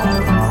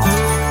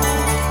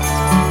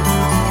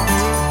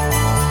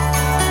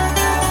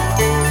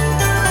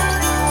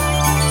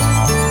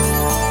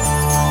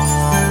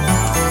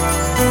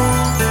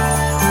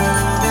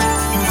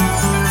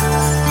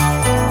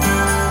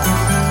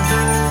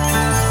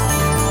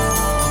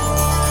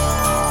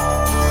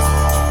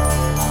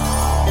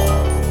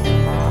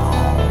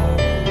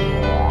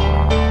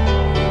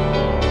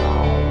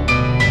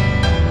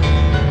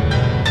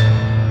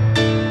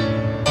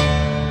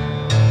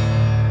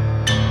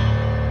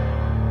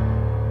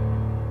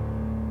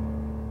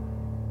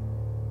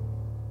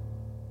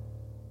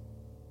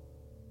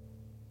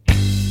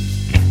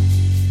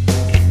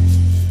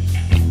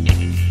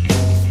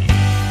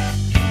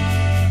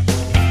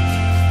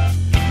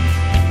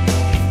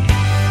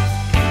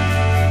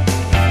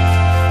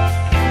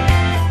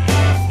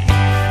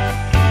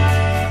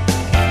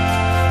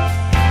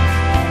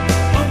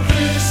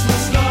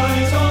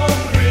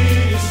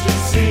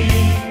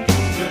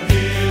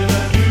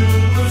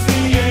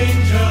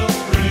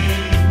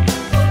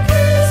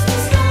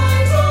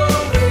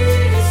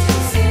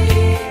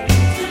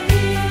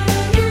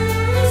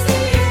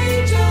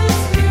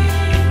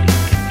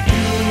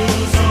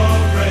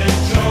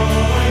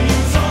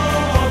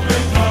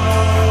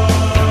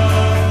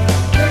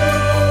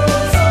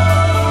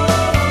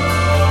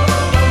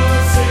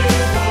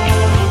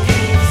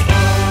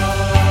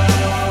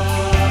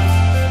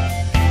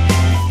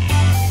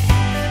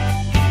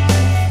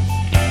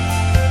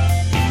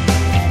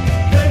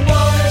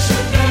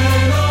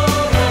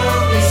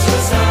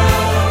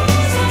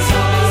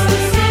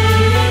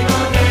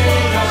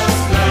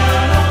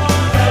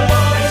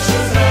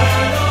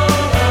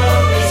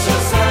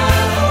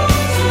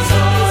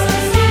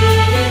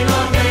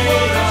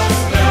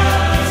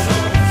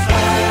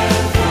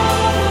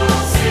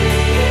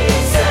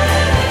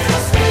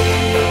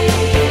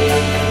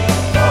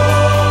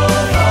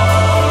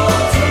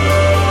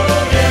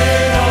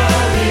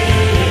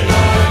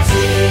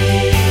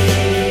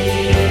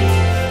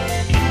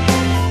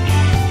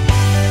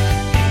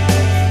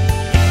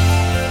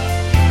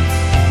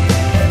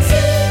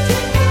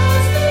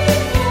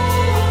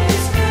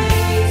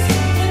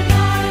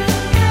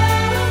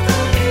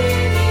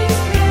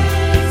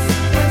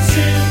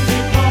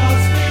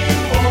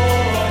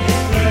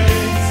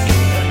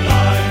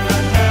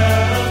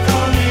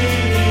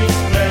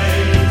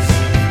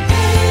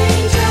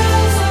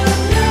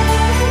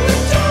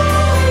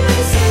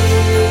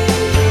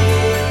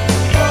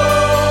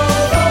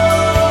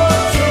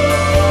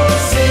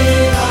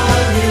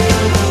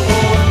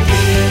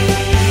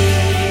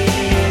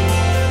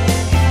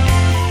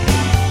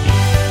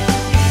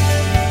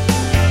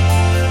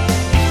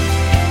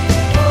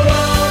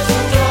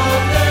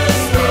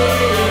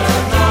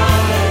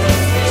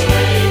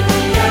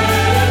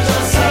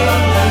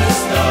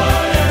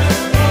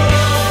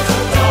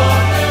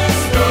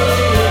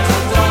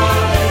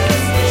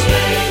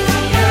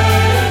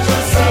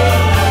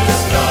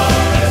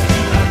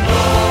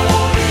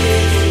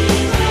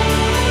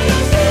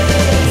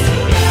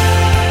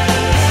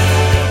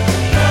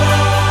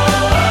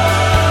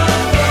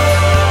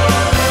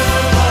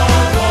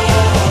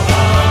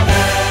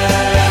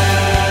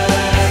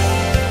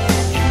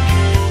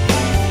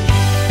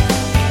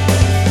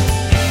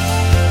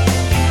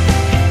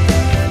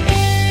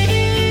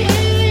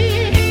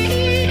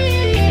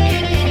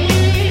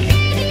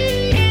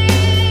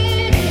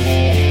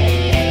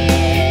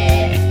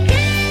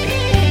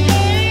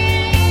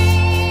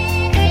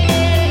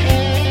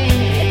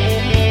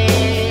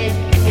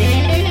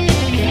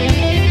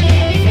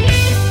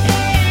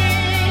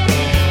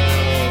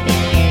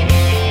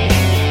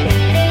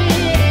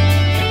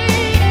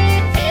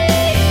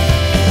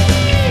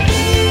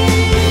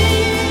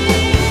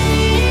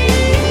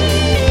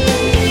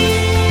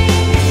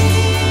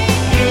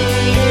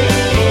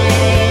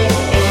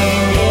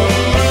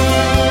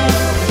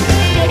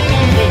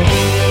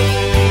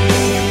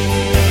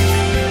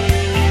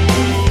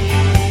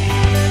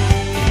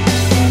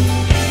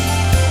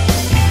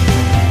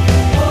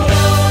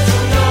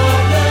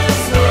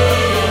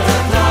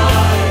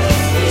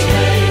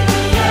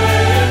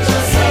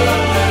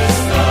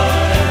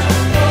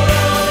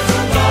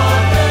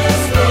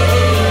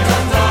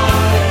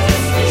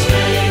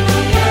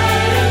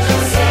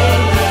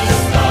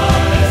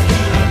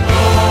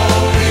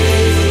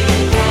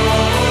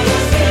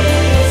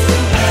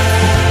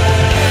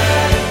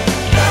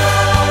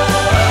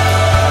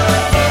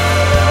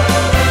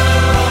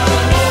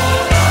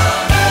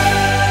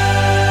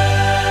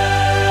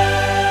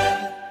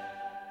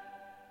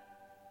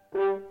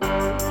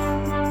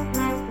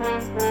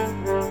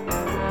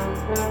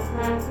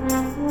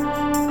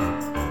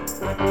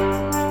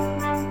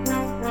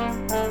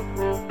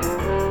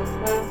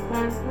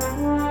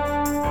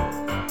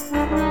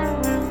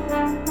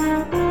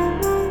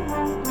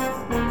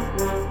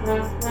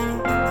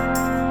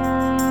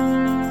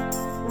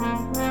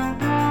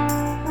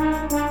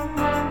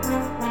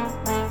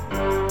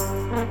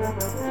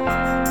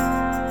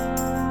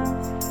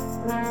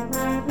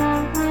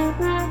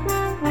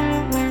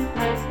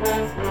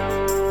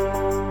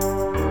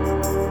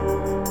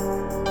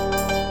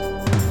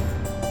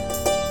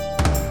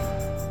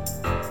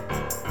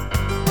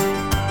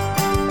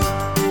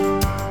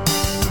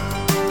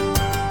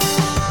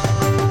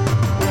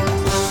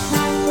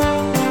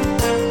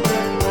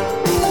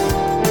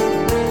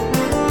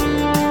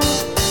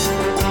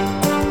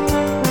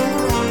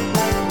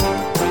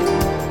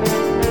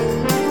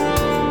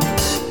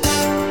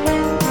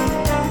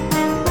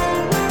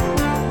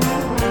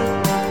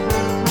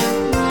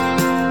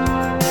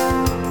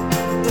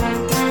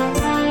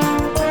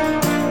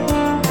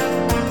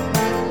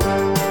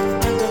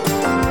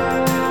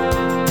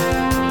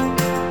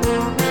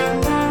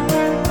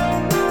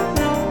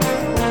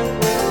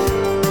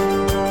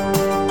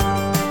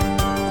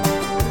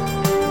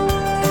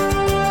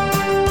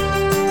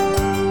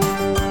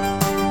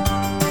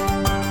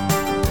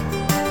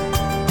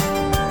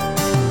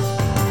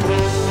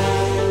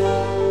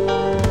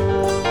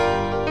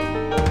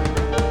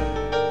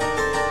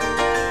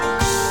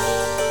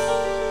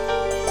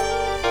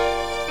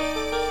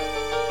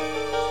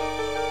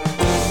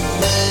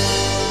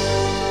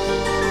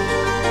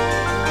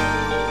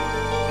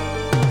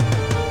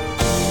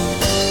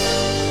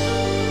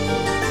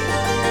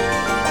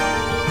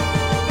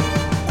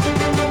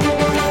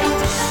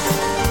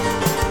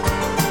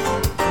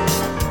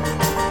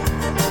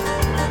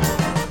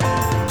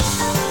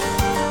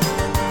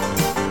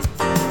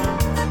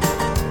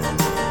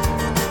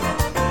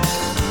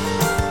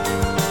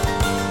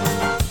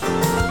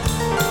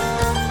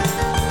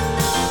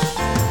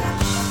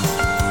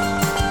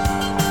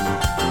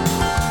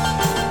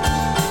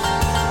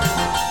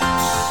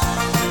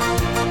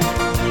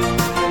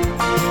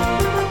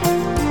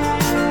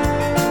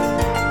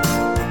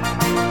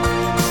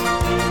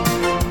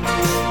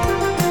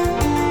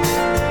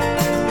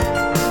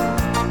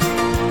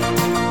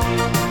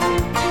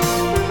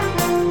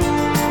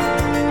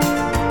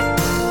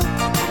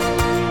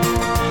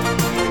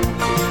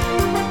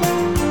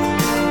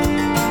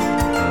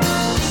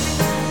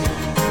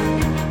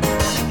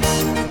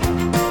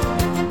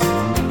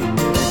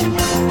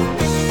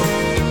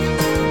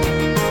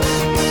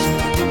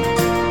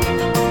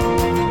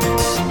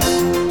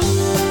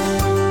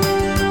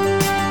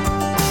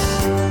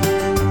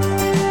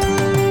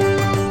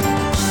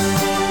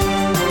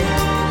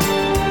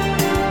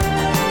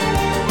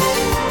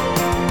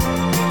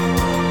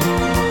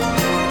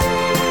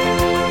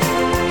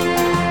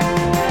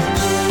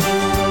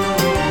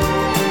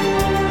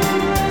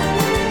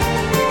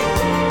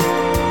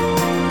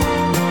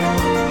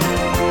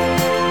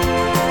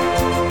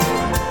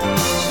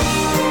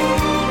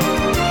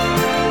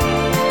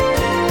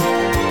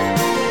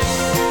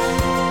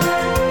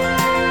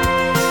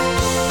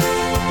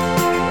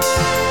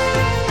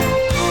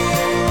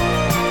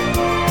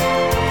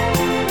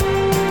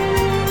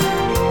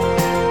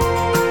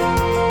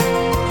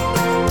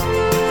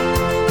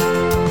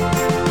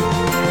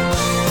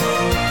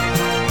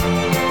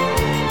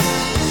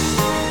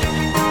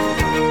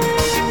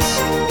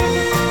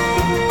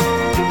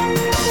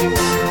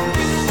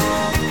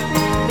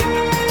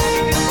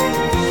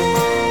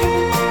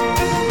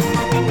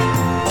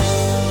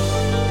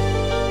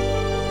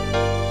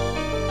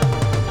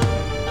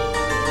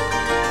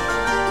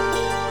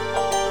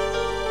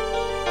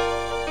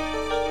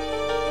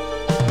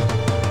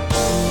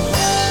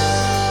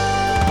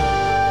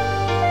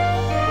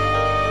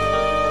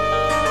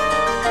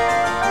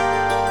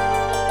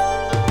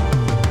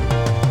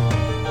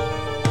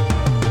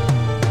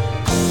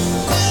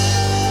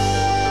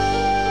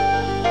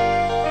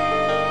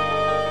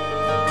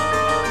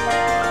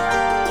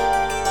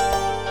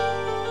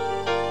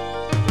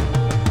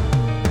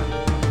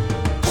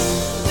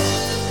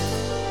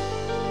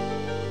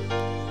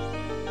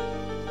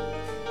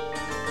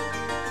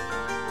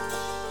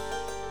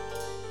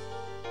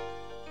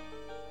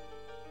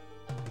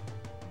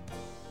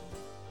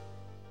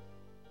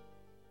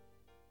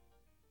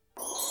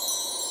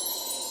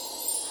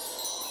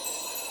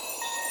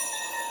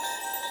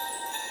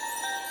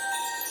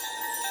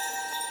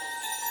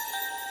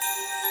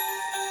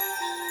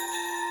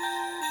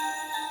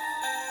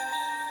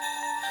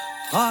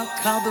 Hark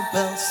how the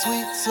bells,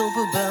 sweet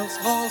silver bells,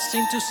 all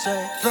seem to say,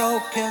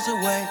 throw cares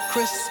away,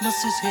 Christmas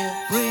is here,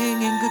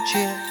 bringing good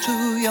cheer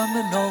to young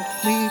and old,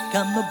 meek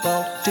and the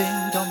bold.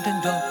 Ding dong,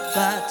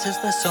 that is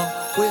their song,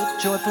 with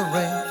joyful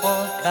ring,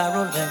 all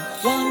caroling.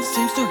 One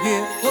seems to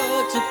hear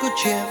words of good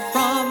cheer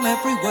from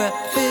everywhere,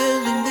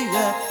 filling the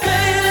air.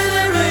 Gaily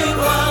they ring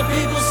while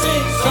people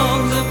sing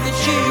songs of good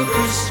cheer.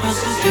 Christmas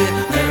is here,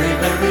 merry,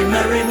 merry,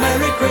 merry,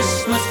 merry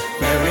Christmas.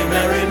 Merry,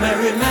 merry,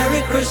 merry,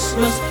 merry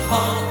Christmas.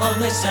 On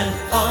they send,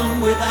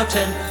 on without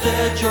end,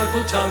 their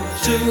joyful tone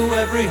to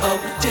every home.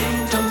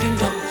 Ding dong, ding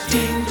dong,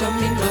 ding dong,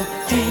 ding dong,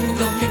 ding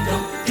dong, ding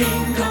dong,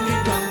 ding dong,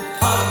 ding dong.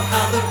 Oh,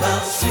 how the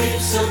bells, sweet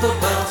silver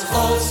bells,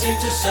 all seem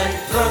to say,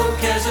 throw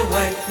cares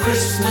away,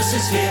 Christmas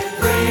is here,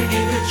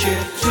 bringing good cheer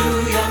to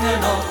young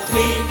and old,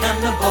 meek and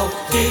the bold.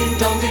 Ding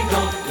dong,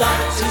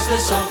 that is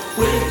their song,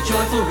 with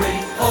joyful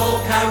ring,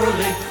 all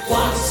caroling.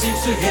 One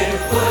seems to hear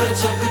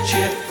words of good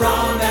cheer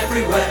from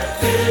everywhere,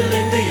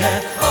 filling the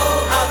air.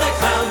 Oh, how they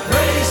crown,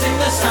 praising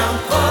the sound,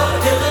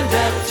 o'er hill and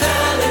dale,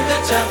 telling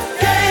their tale.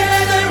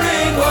 Gaily they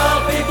ring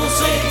while people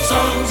sing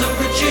songs of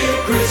good cheer.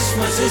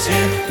 Christmas is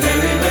here,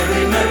 merry,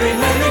 merry, merry,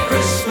 merry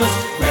Christmas.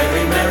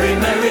 Merry, merry,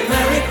 merry,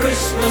 merry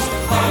Christmas.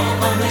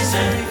 On they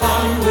send,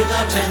 on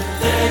without end,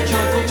 their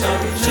joyful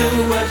tone to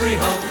every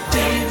home.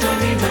 Ding dong,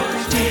 ding dong,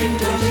 ding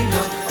dong, ding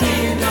dong,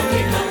 ding dong,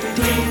 ding dong,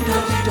 ding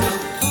dong, ding dong.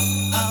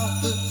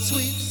 How the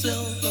sweet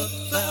silver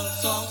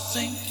bells all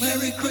sing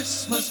Merry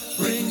Christmas,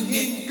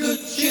 bringing good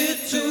cheer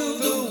to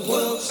the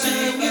world,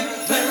 singing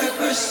Merry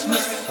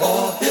Christmas,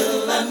 o'er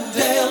hill and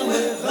dale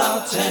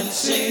without end,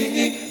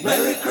 singing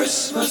Merry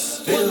Christmas,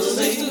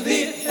 filling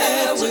the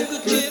air with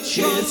good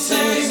cheer,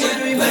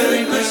 singing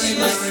Merry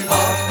Christmas.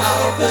 Oh,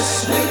 how the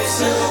sweet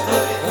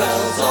silver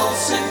bells all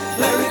sing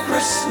Merry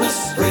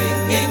Christmas,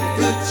 bringing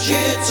good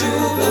cheer to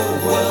the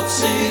world,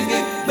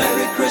 singing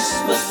Merry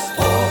Christmas,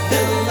 o'er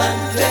hill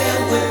and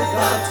dale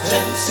without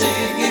end,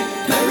 singing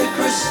Merry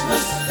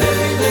Christmas,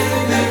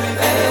 filling the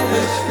air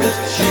with good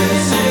cheer,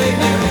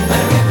 singing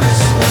Merry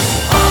Christmas.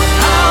 Oh,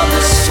 how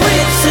the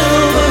sweet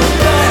silver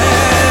bells,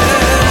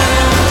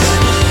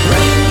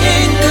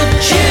 bringing good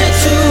cheer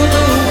to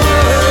the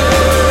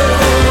world,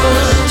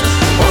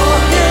 o'er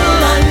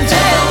hill and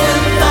dale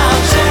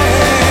without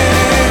end.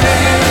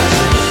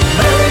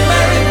 Merry,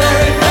 merry,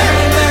 merry,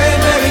 merry, merry,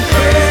 merry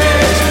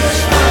Christmas.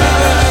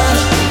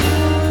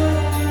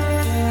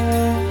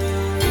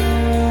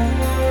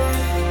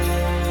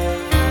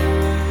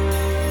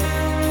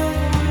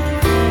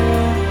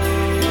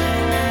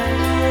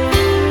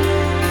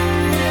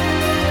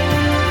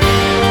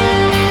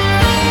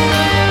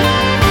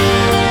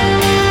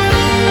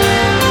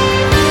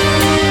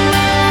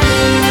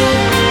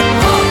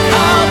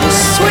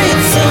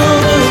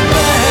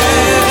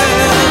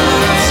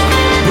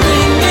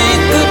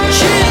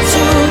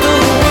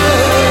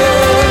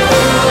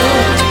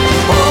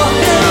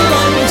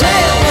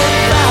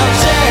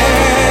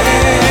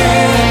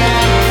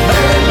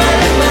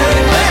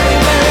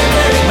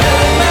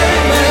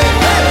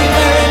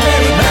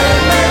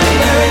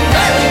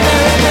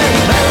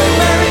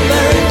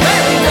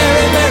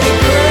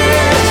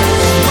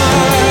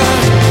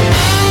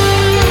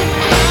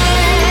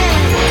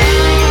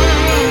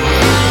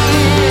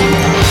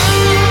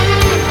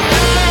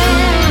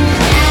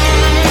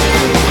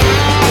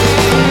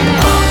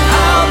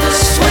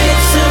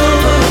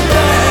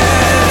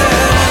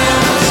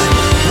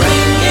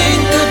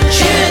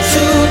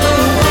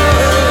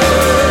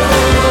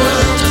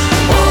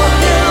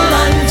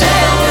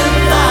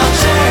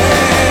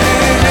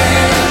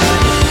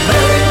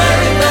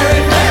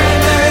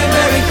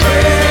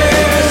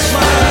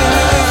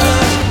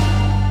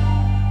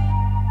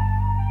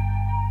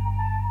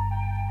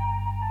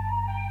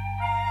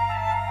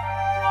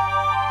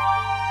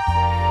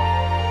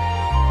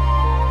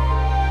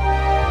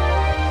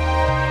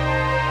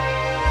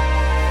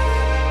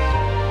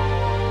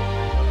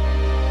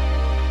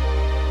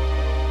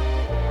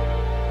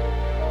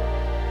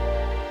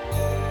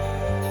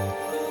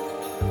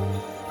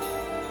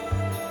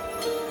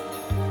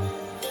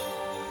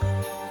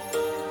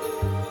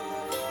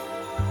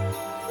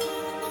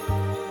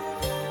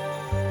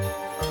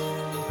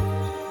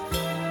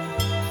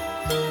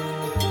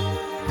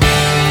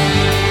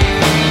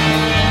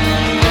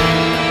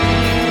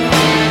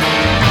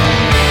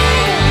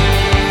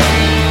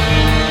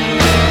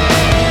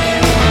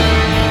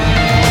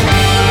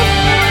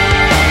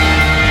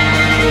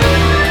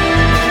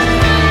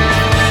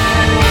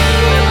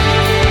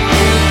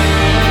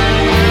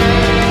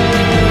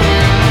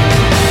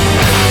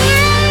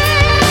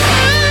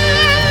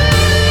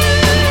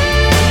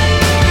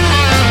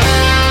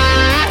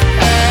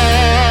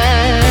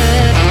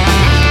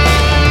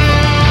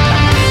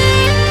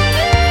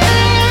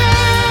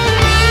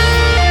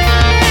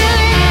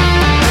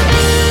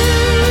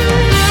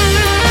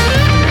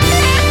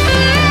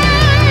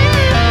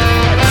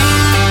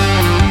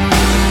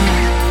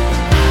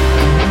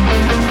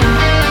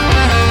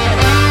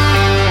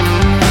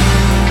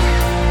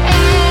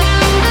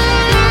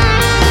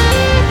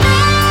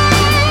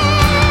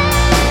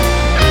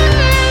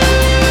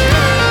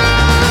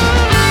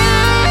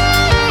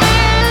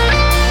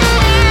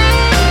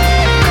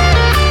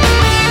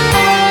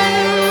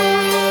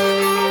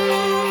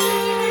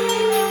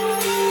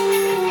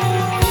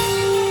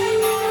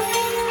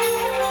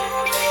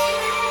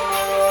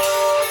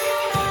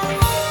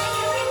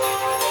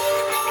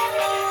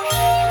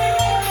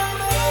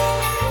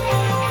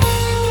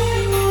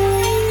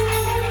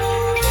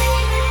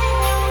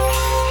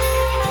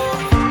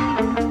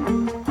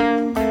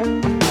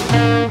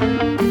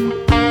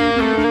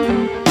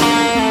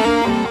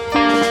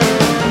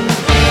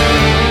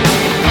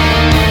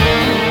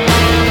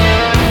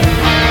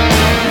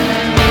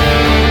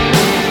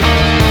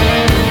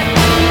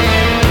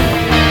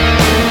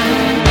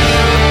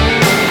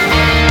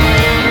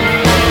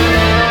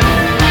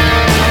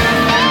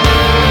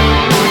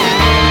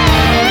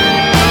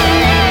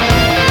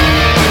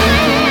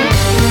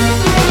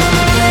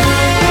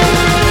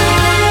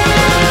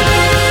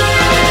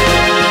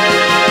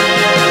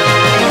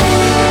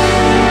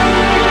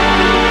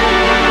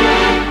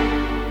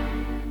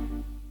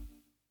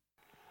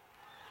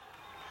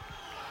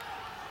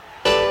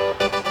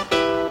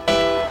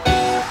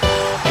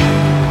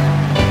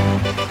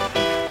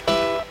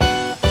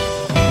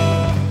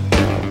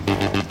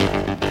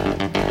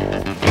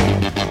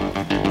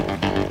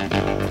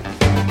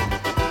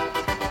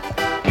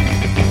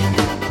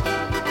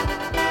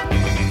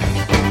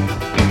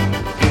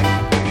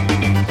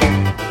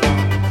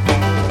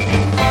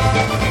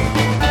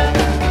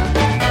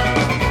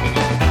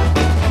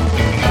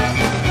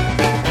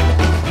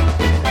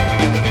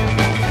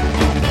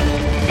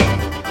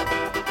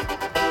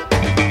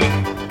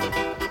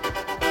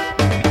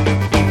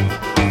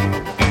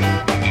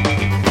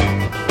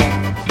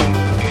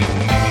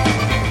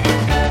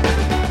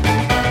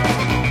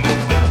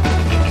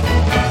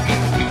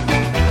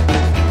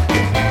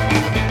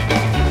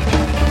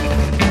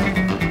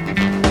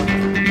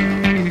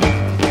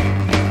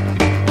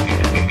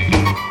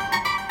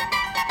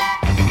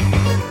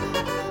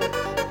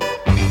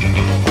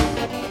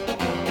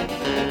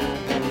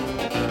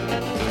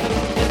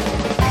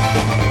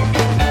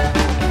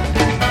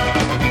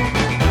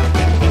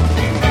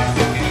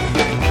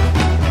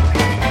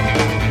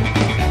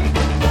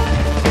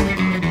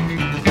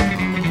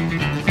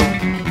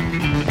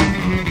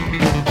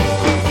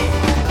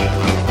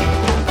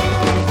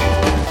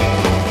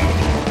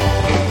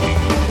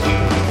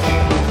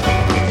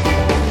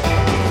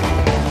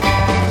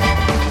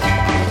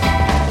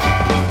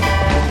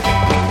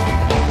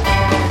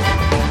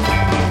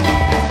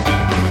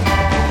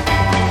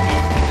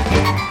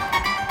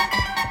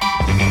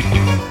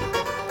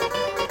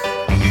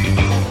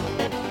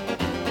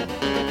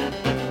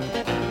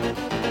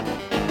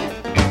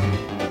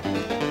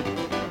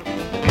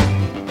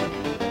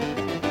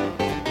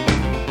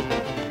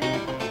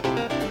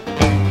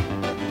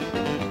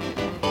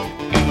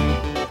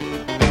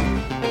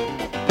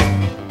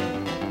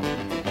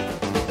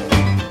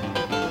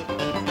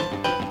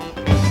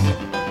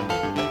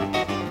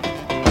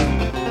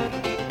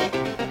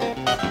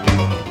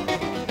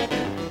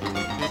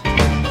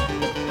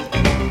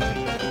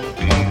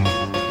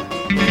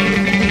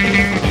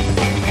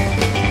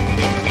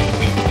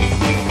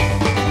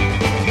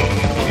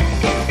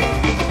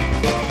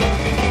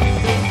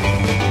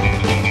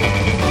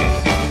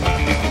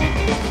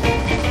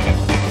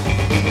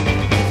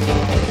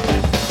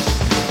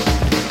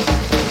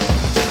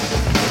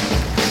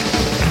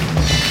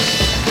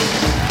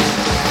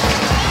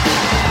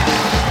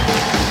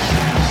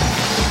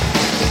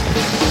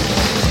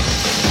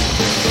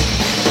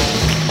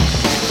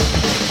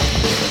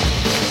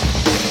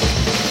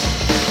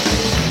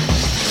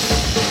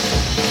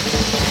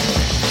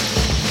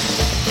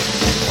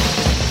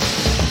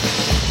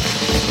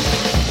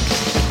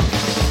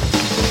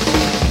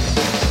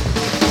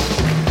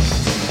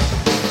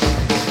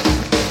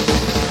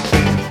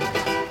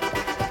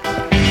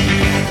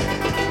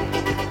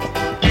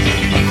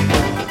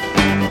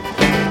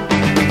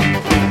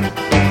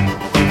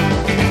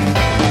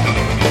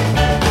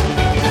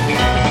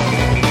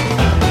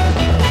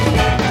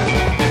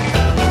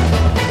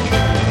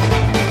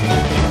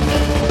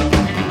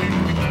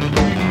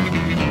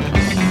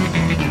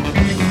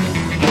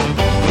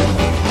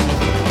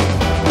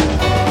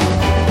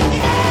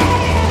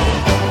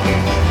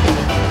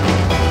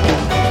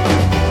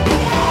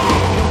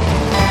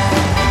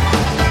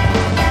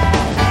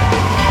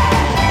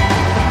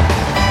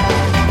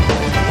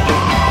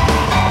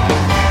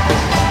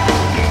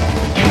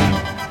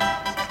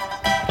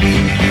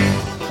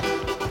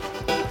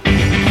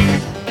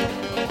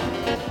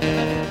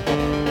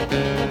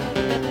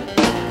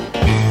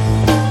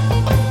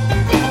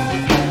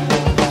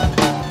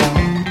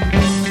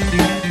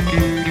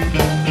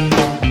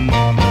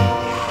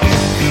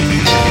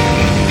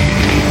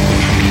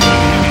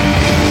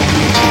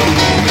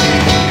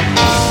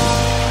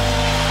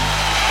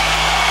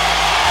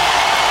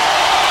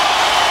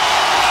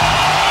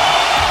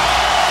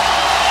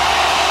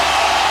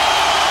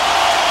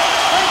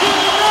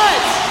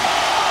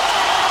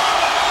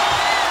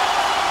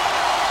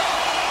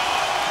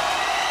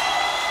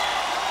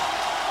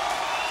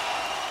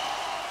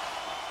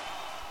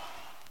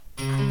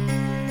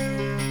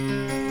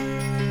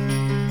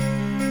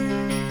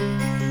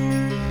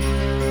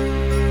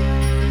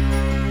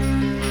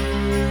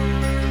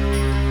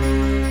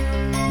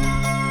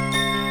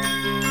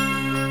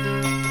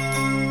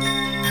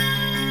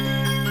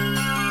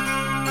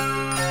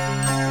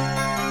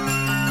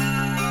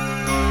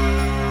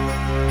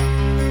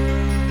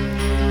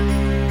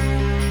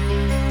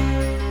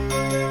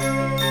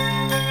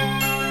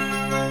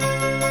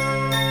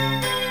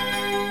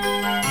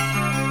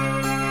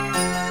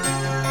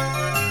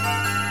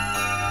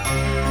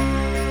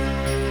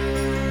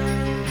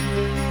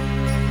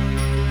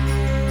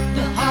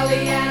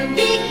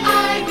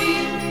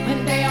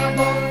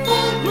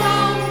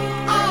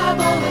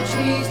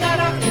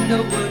 the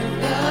wood,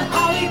 the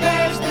holly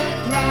bears the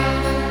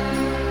crown.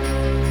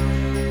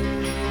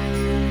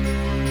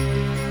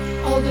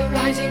 Oh, the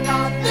rising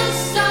of the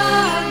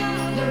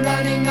sun, the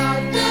running of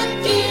the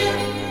deer,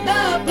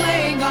 the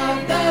playing of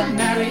the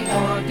merry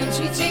organ,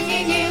 sweet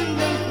singing in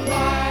the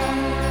choir.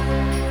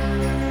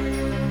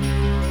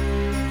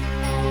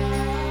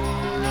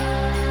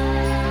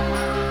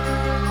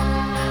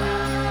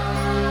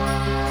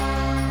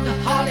 The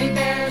holly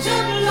bears a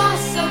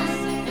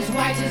blossom as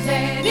white as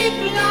any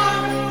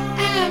flower,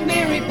 and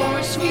Mary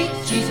bore sweet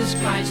Jesus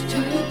Christ to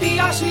be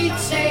our sweet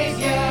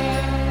Savior.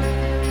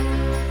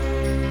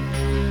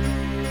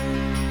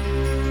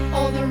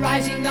 Oh, the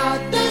rising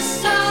of the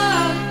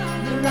sun,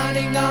 the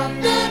running of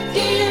the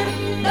deer,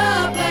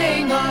 the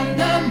playing on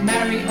the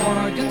merry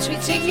organ,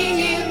 sweet singing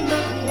in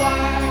the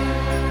choir.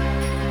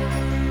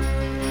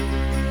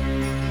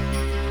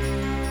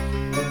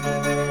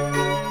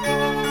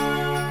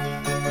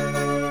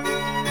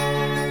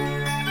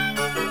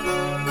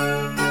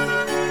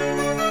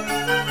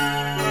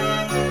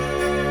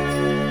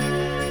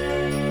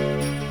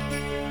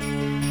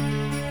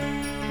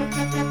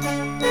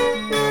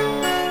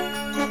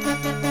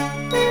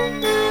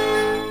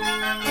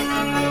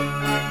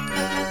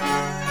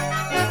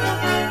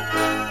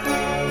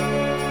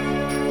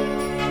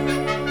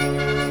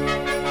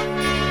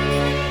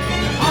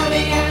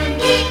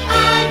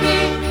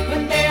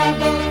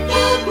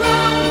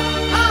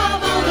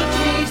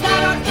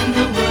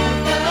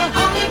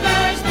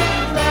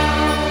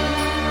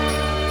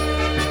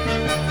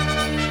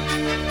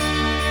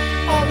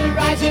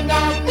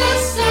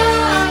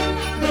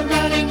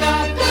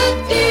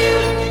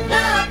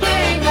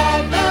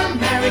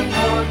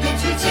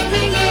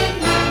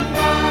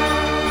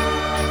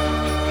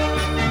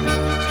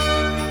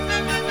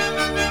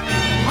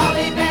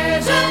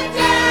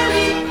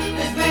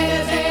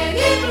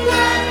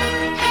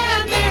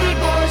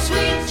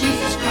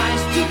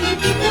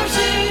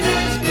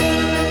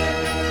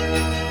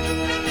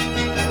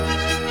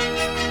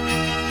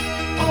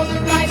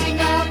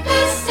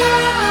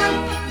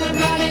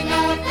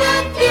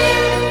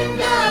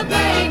 The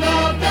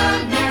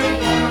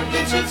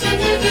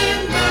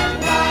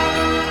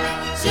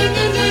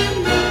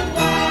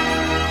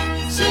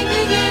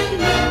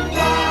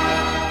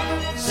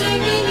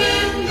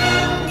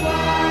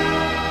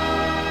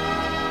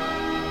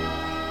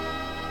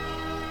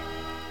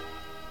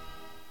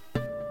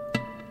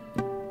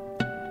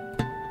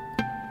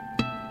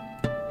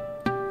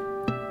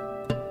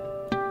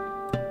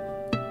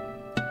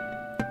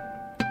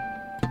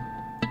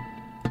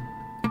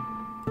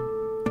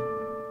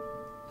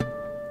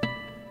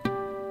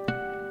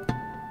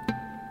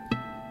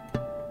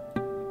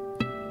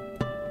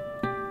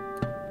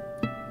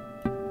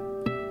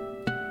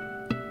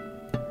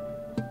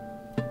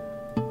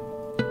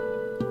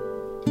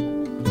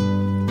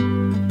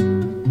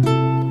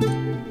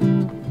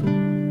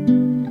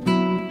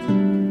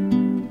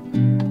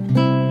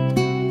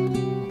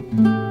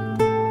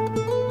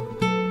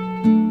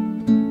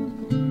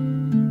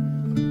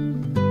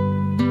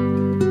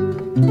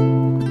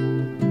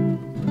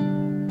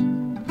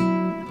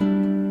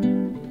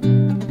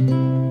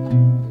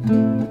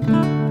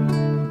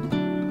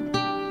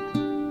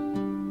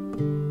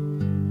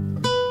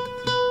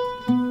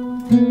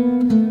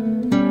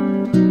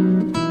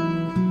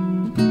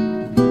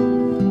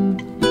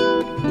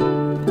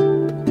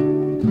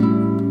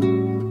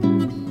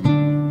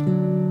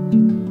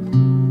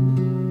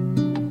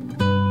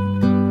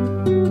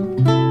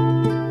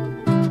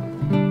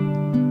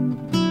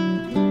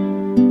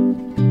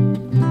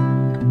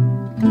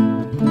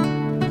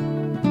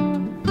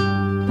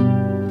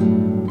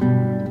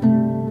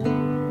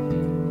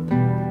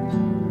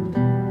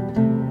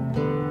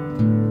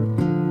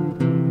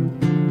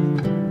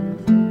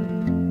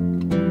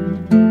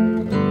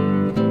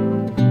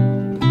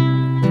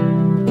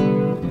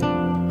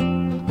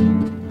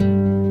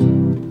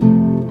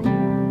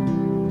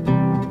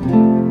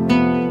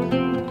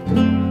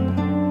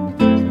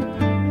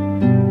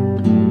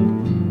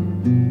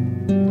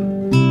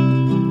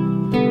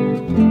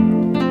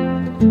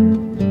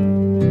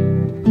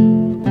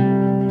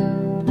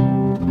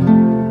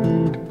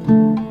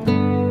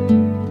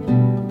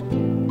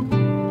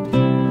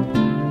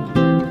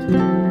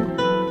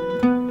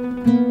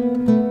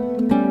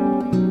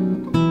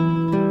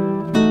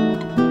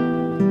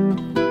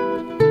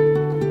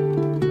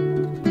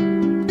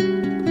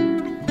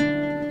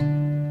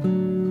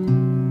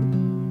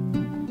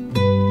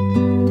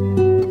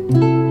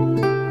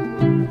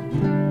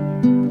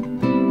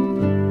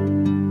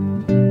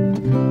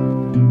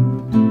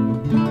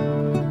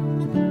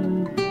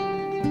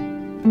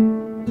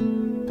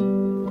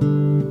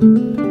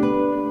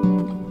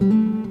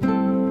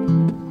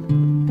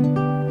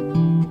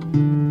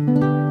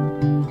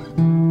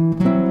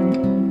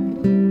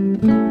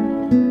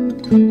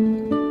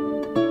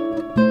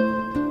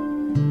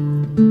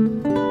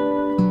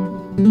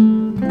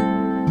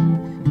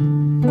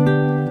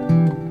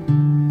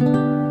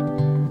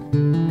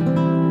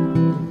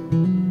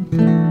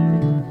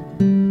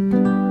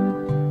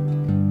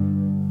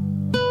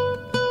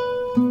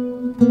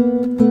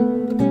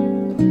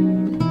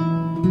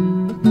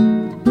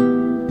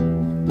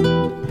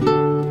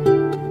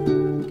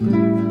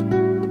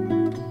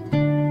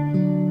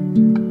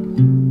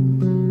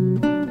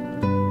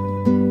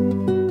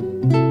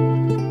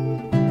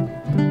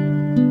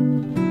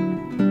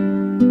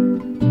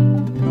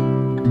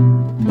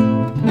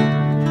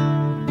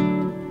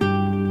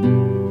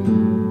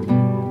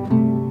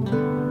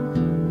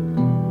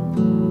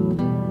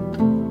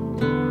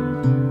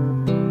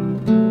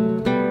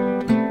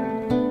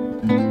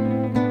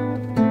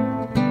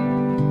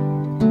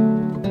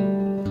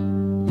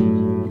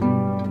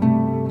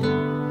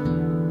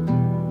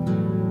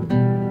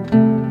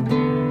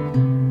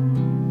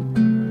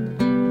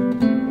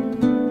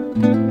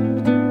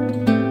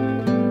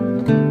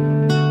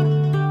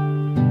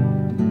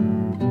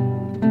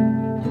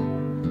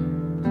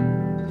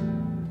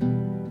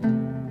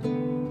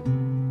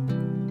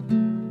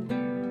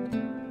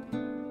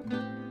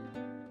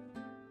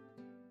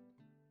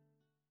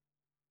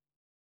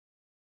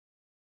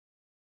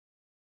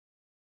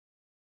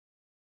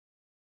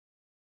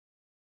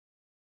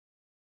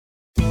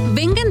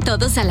Vengan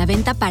todos a la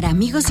venta para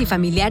amigos y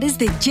familiares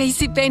de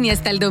JCPenney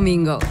hasta el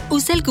domingo.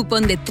 Usa el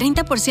cupón de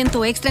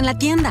 30% extra en la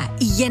tienda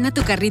y llena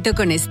tu carrito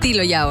con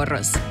estilo y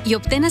ahorros. Y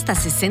obtén hasta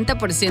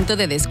 60%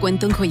 de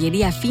descuento en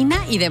joyería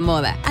fina y de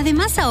moda.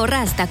 Además,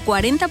 ahorra hasta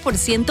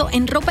 40%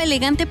 en ropa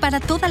elegante para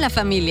toda la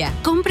familia.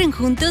 Compren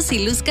juntos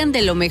y luzcan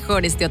de lo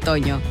mejor este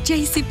otoño.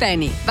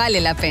 JCPenney,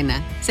 vale la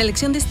pena.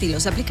 Selección de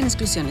estilos, aplican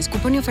exclusiones.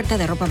 Cupón y oferta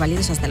de ropa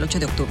válidos hasta el 8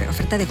 de octubre.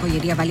 Oferta de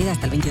joyería válida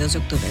hasta el 22 de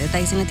octubre.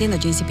 Detalles en la tienda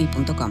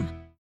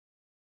jcp.com.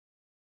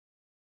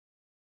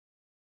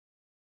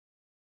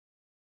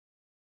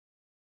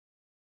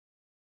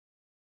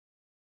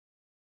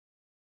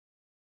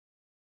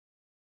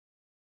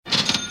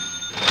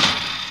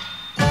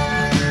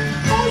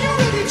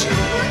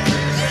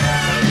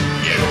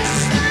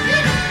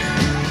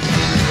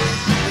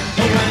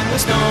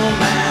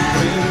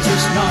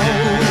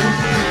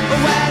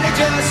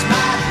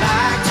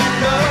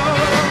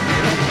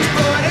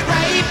 Put a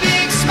great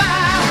big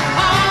smile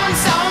on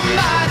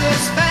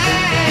somebody's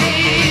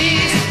face.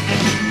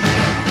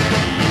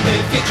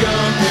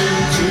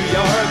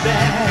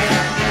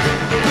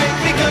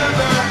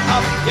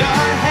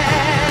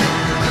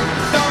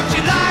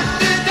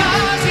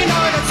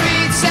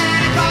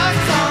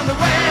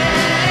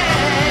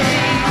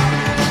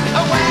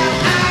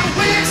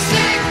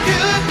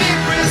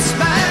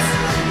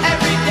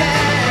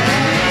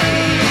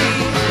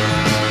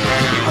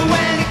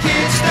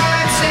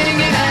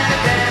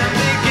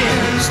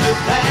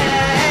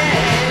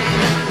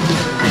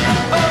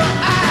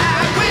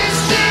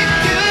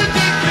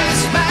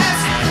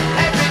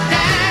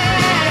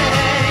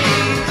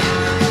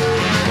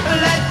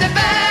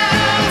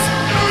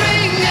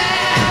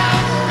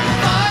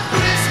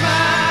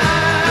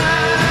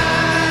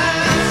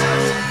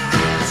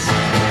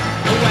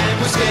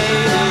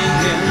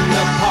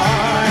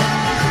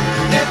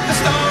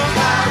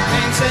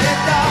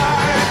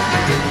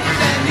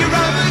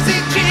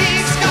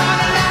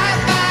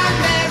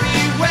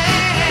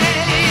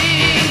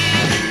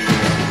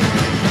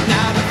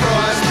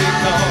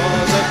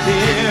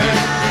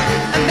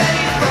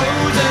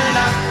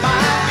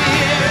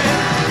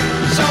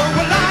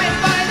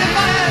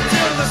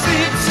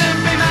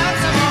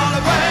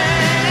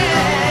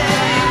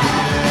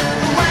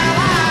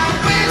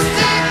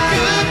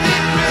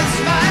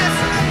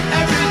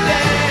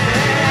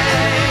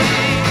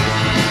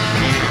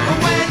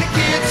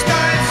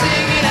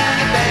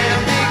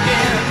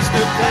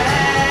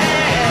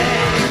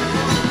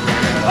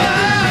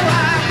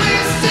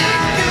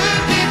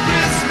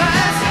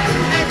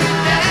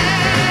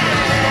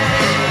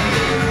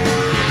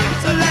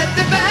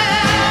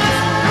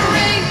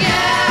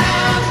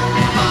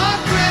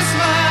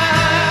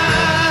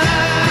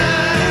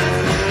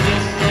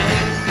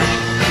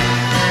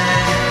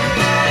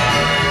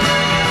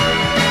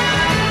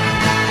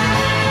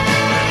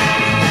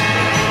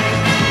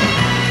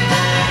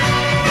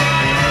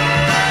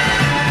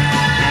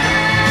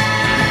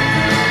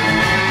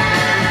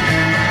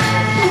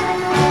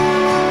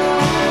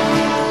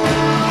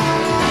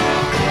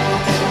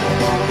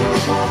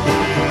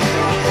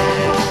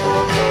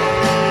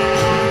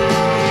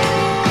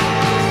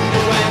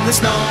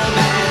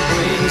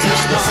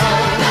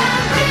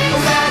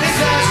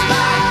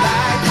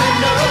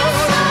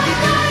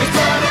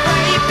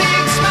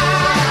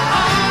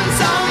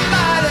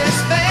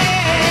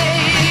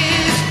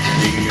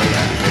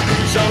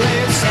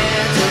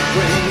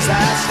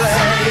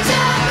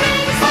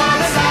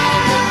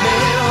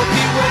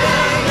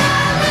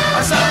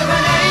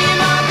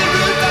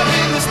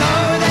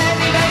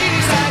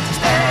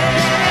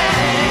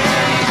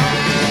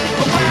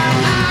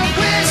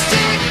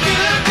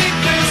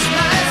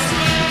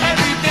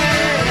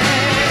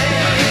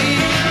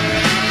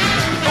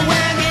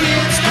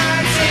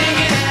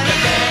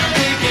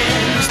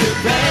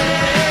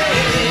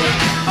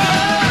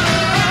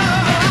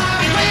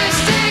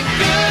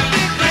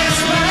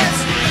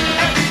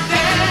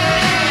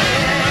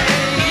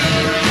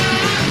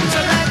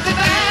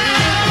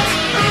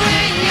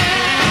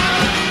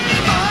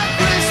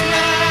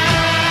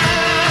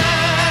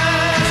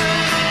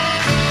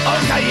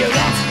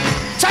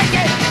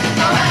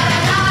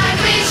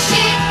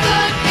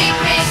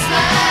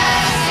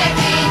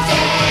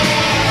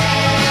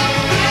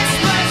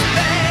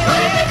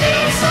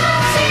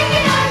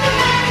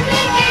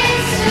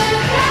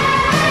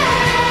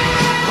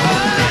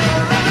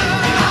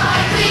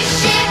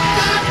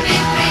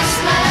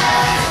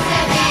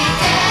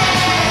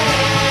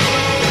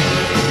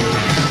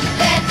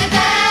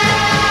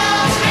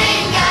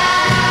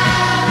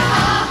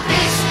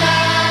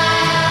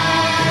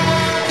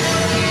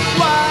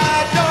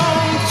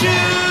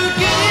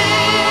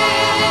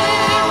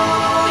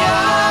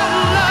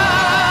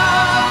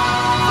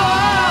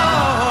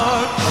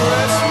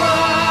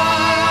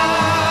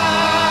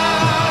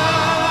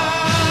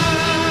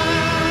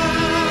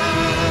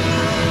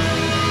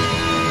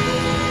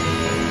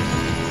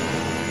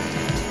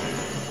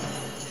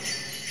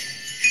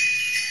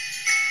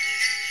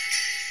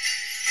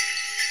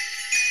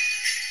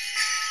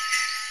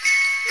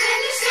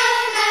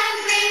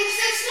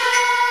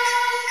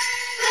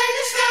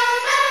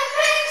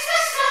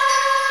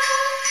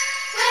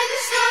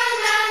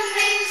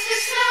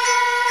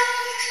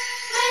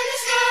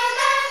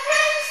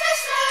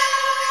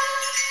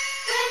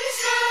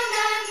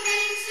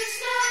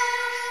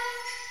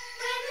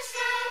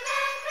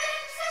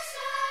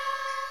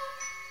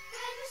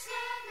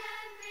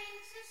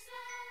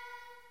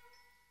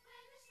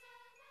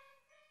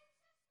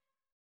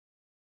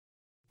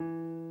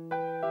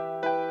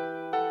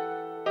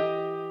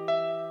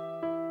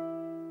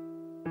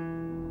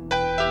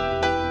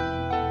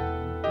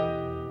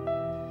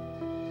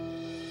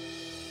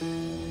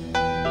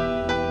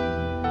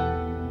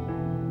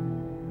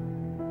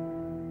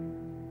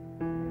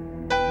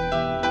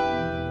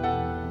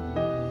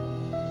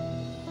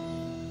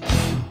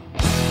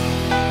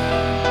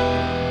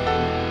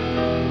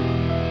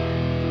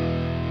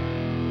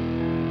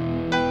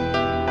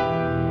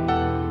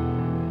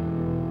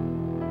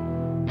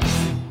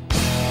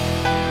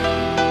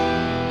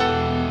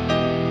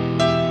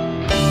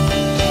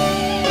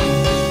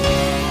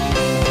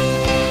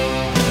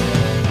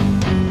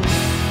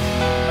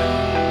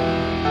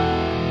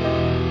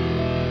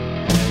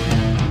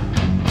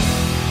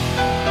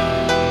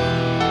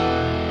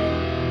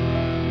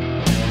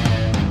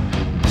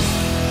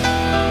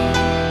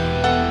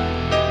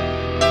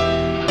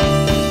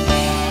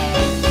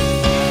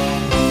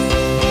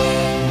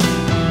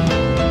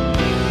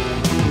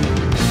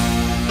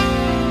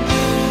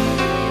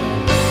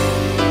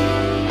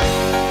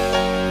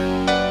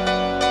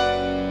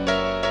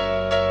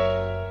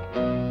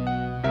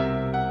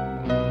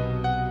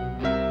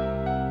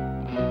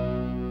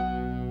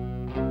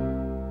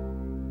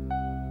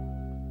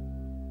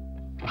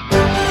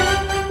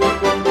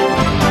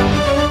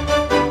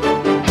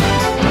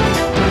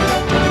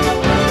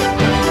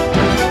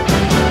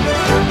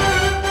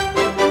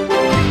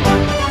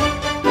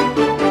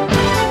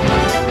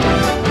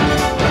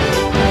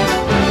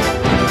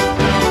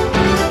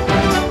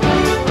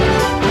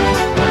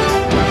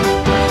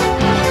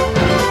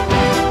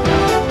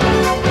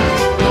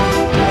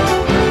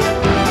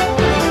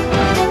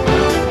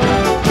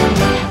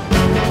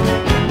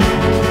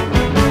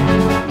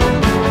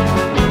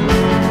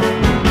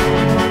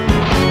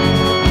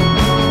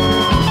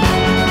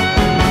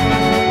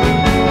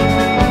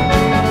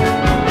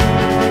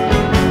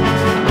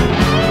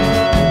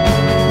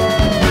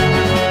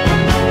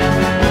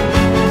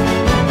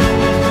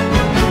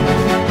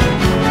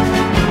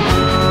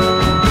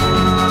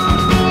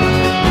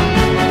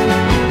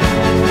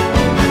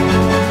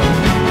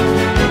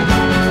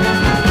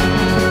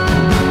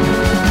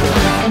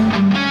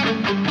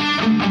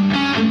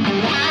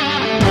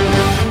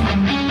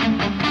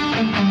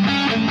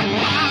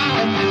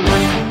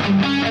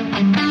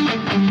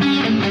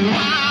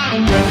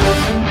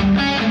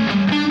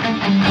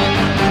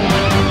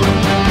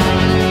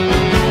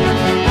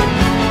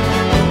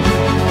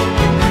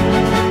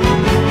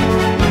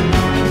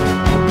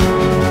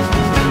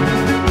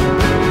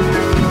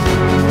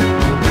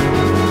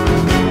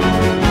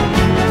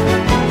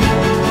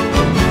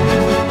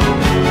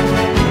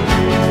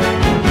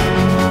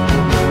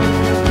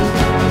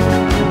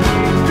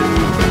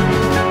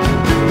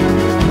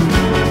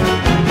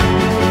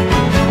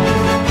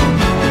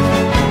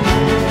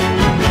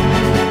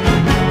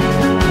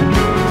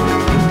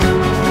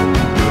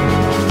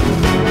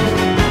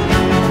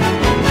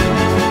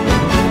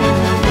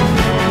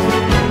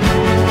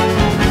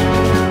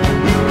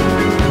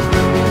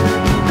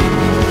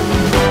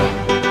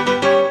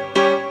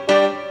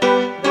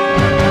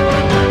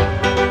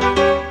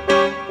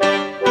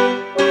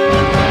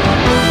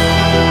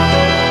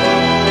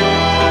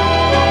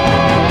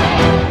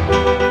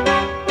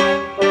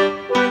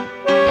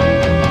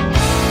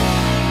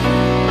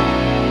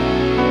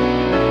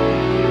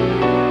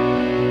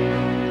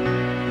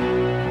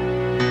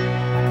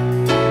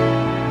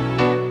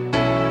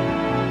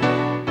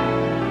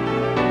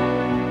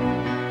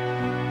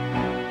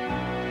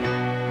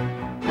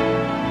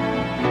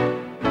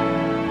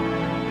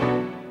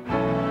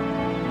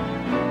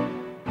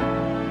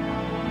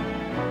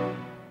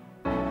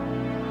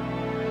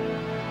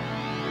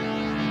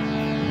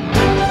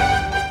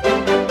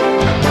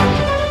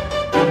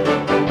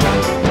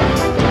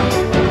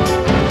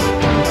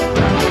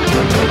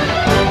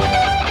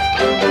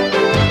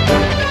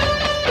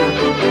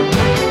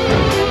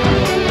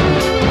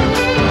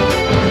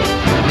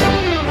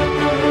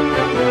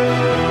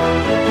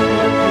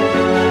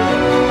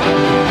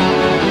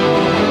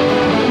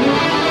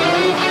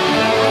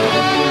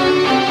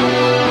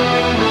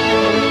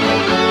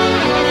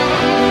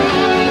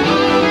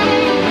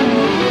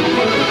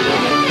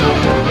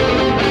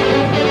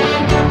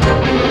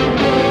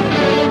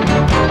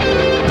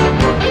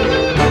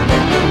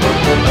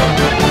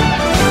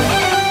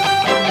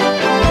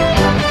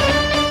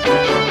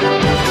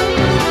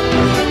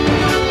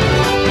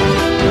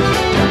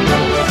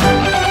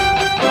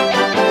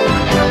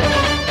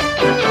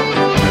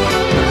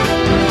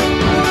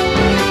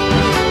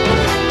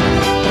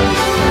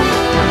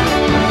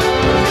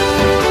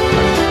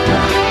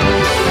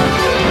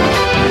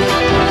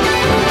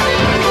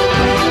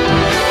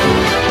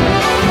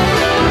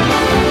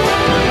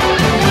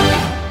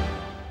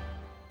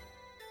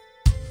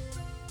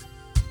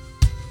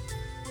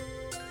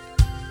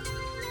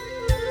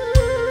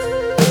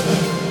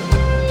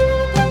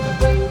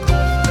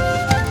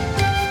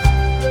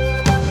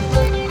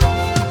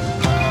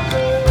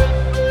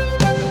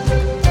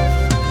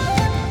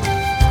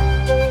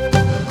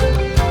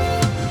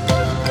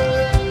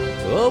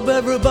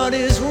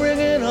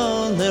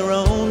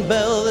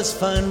 this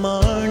fine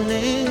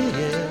morning,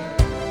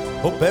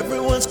 yeah. Hope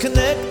everyone's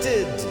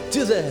connected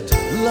to that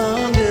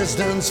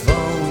long-distance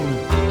phone.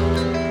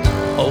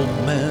 Old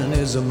man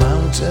is a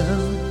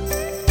mountain,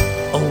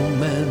 old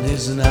man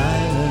is an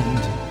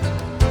island.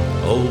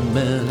 Old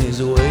man is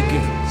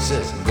awakened,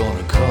 says I'm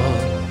gonna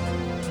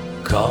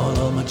call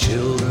all my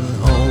children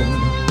home.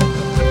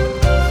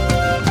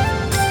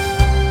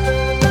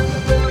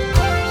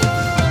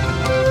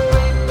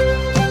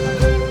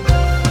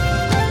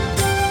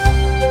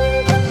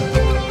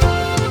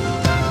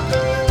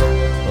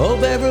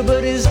 Hope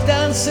everybody's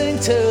dancing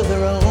to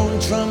their own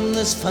drum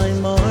this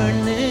fine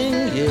morning,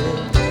 yeah.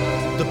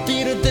 The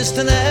beat of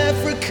distant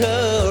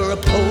Africa or a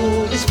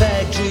Polish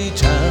factory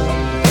town.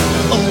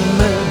 Old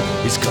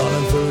man, he's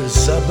calling for his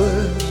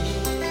suburb,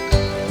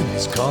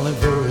 he's calling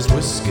for his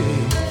whiskey,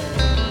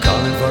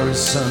 calling for his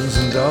sons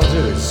and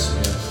daughters,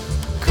 yeah.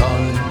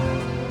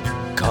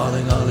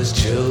 Calling all his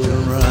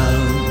children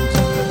round.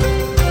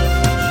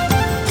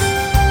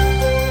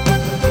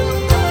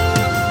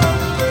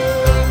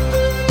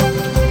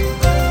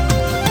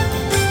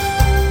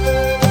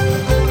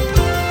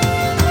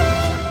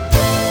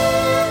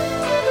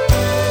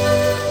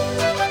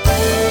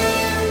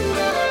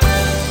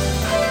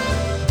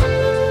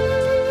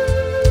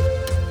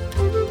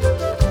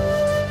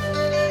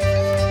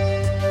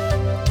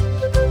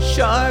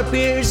 Sharp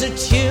ears are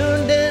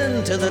tuned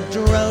in to the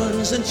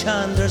drones and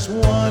chanders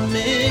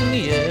warming,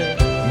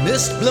 yeah.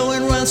 Mist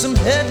blowing round some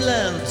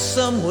headland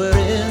somewhere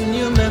in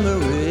your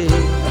memory.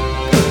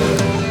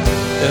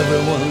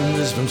 Everyone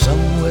is from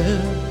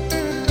somewhere,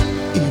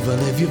 even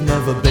if you've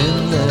never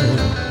been there.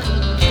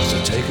 So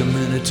take a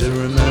minute to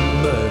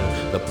remember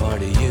the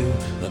part of you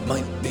that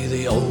might be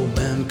the old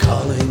man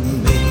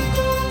calling me.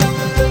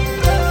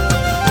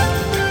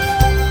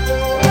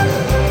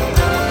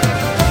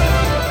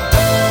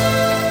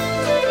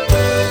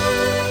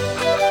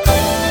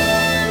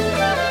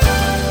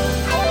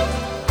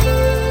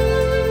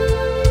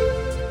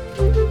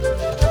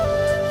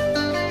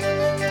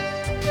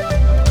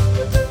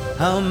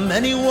 How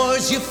many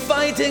wars you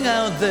fighting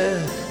out there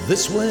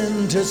this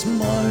winter's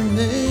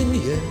morning,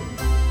 yeah.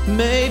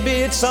 Maybe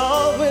it's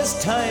always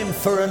time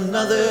for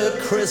another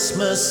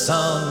Christmas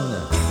song.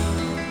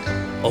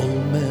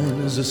 Old man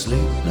is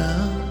asleep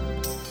now,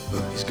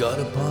 he's got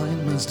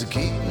appointments to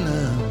keep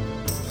now.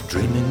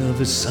 Dreaming of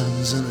his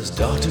sons and his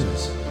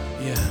daughters,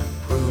 yeah.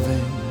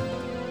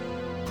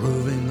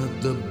 Proving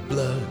that the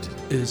blood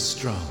is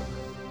strong.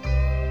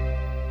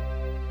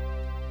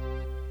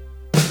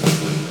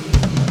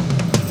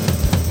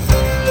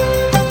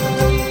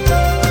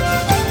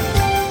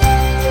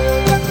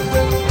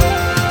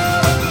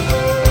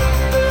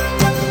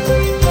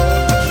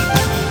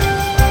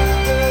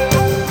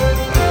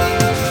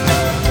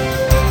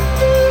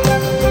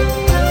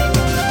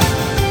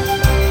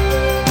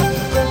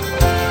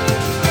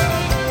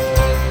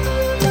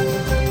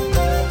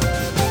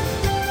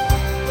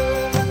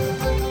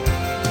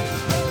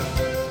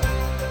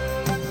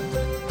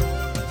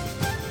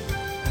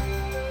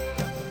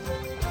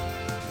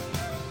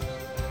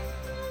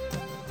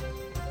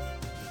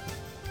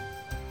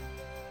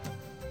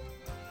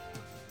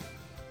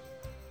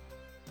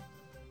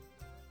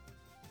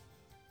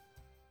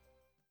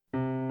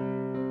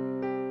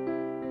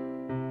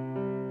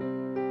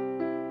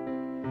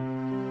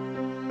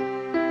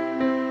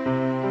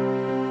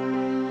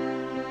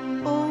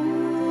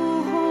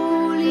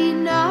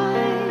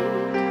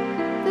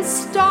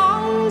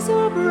 Stars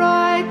are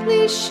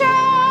brightly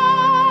shining.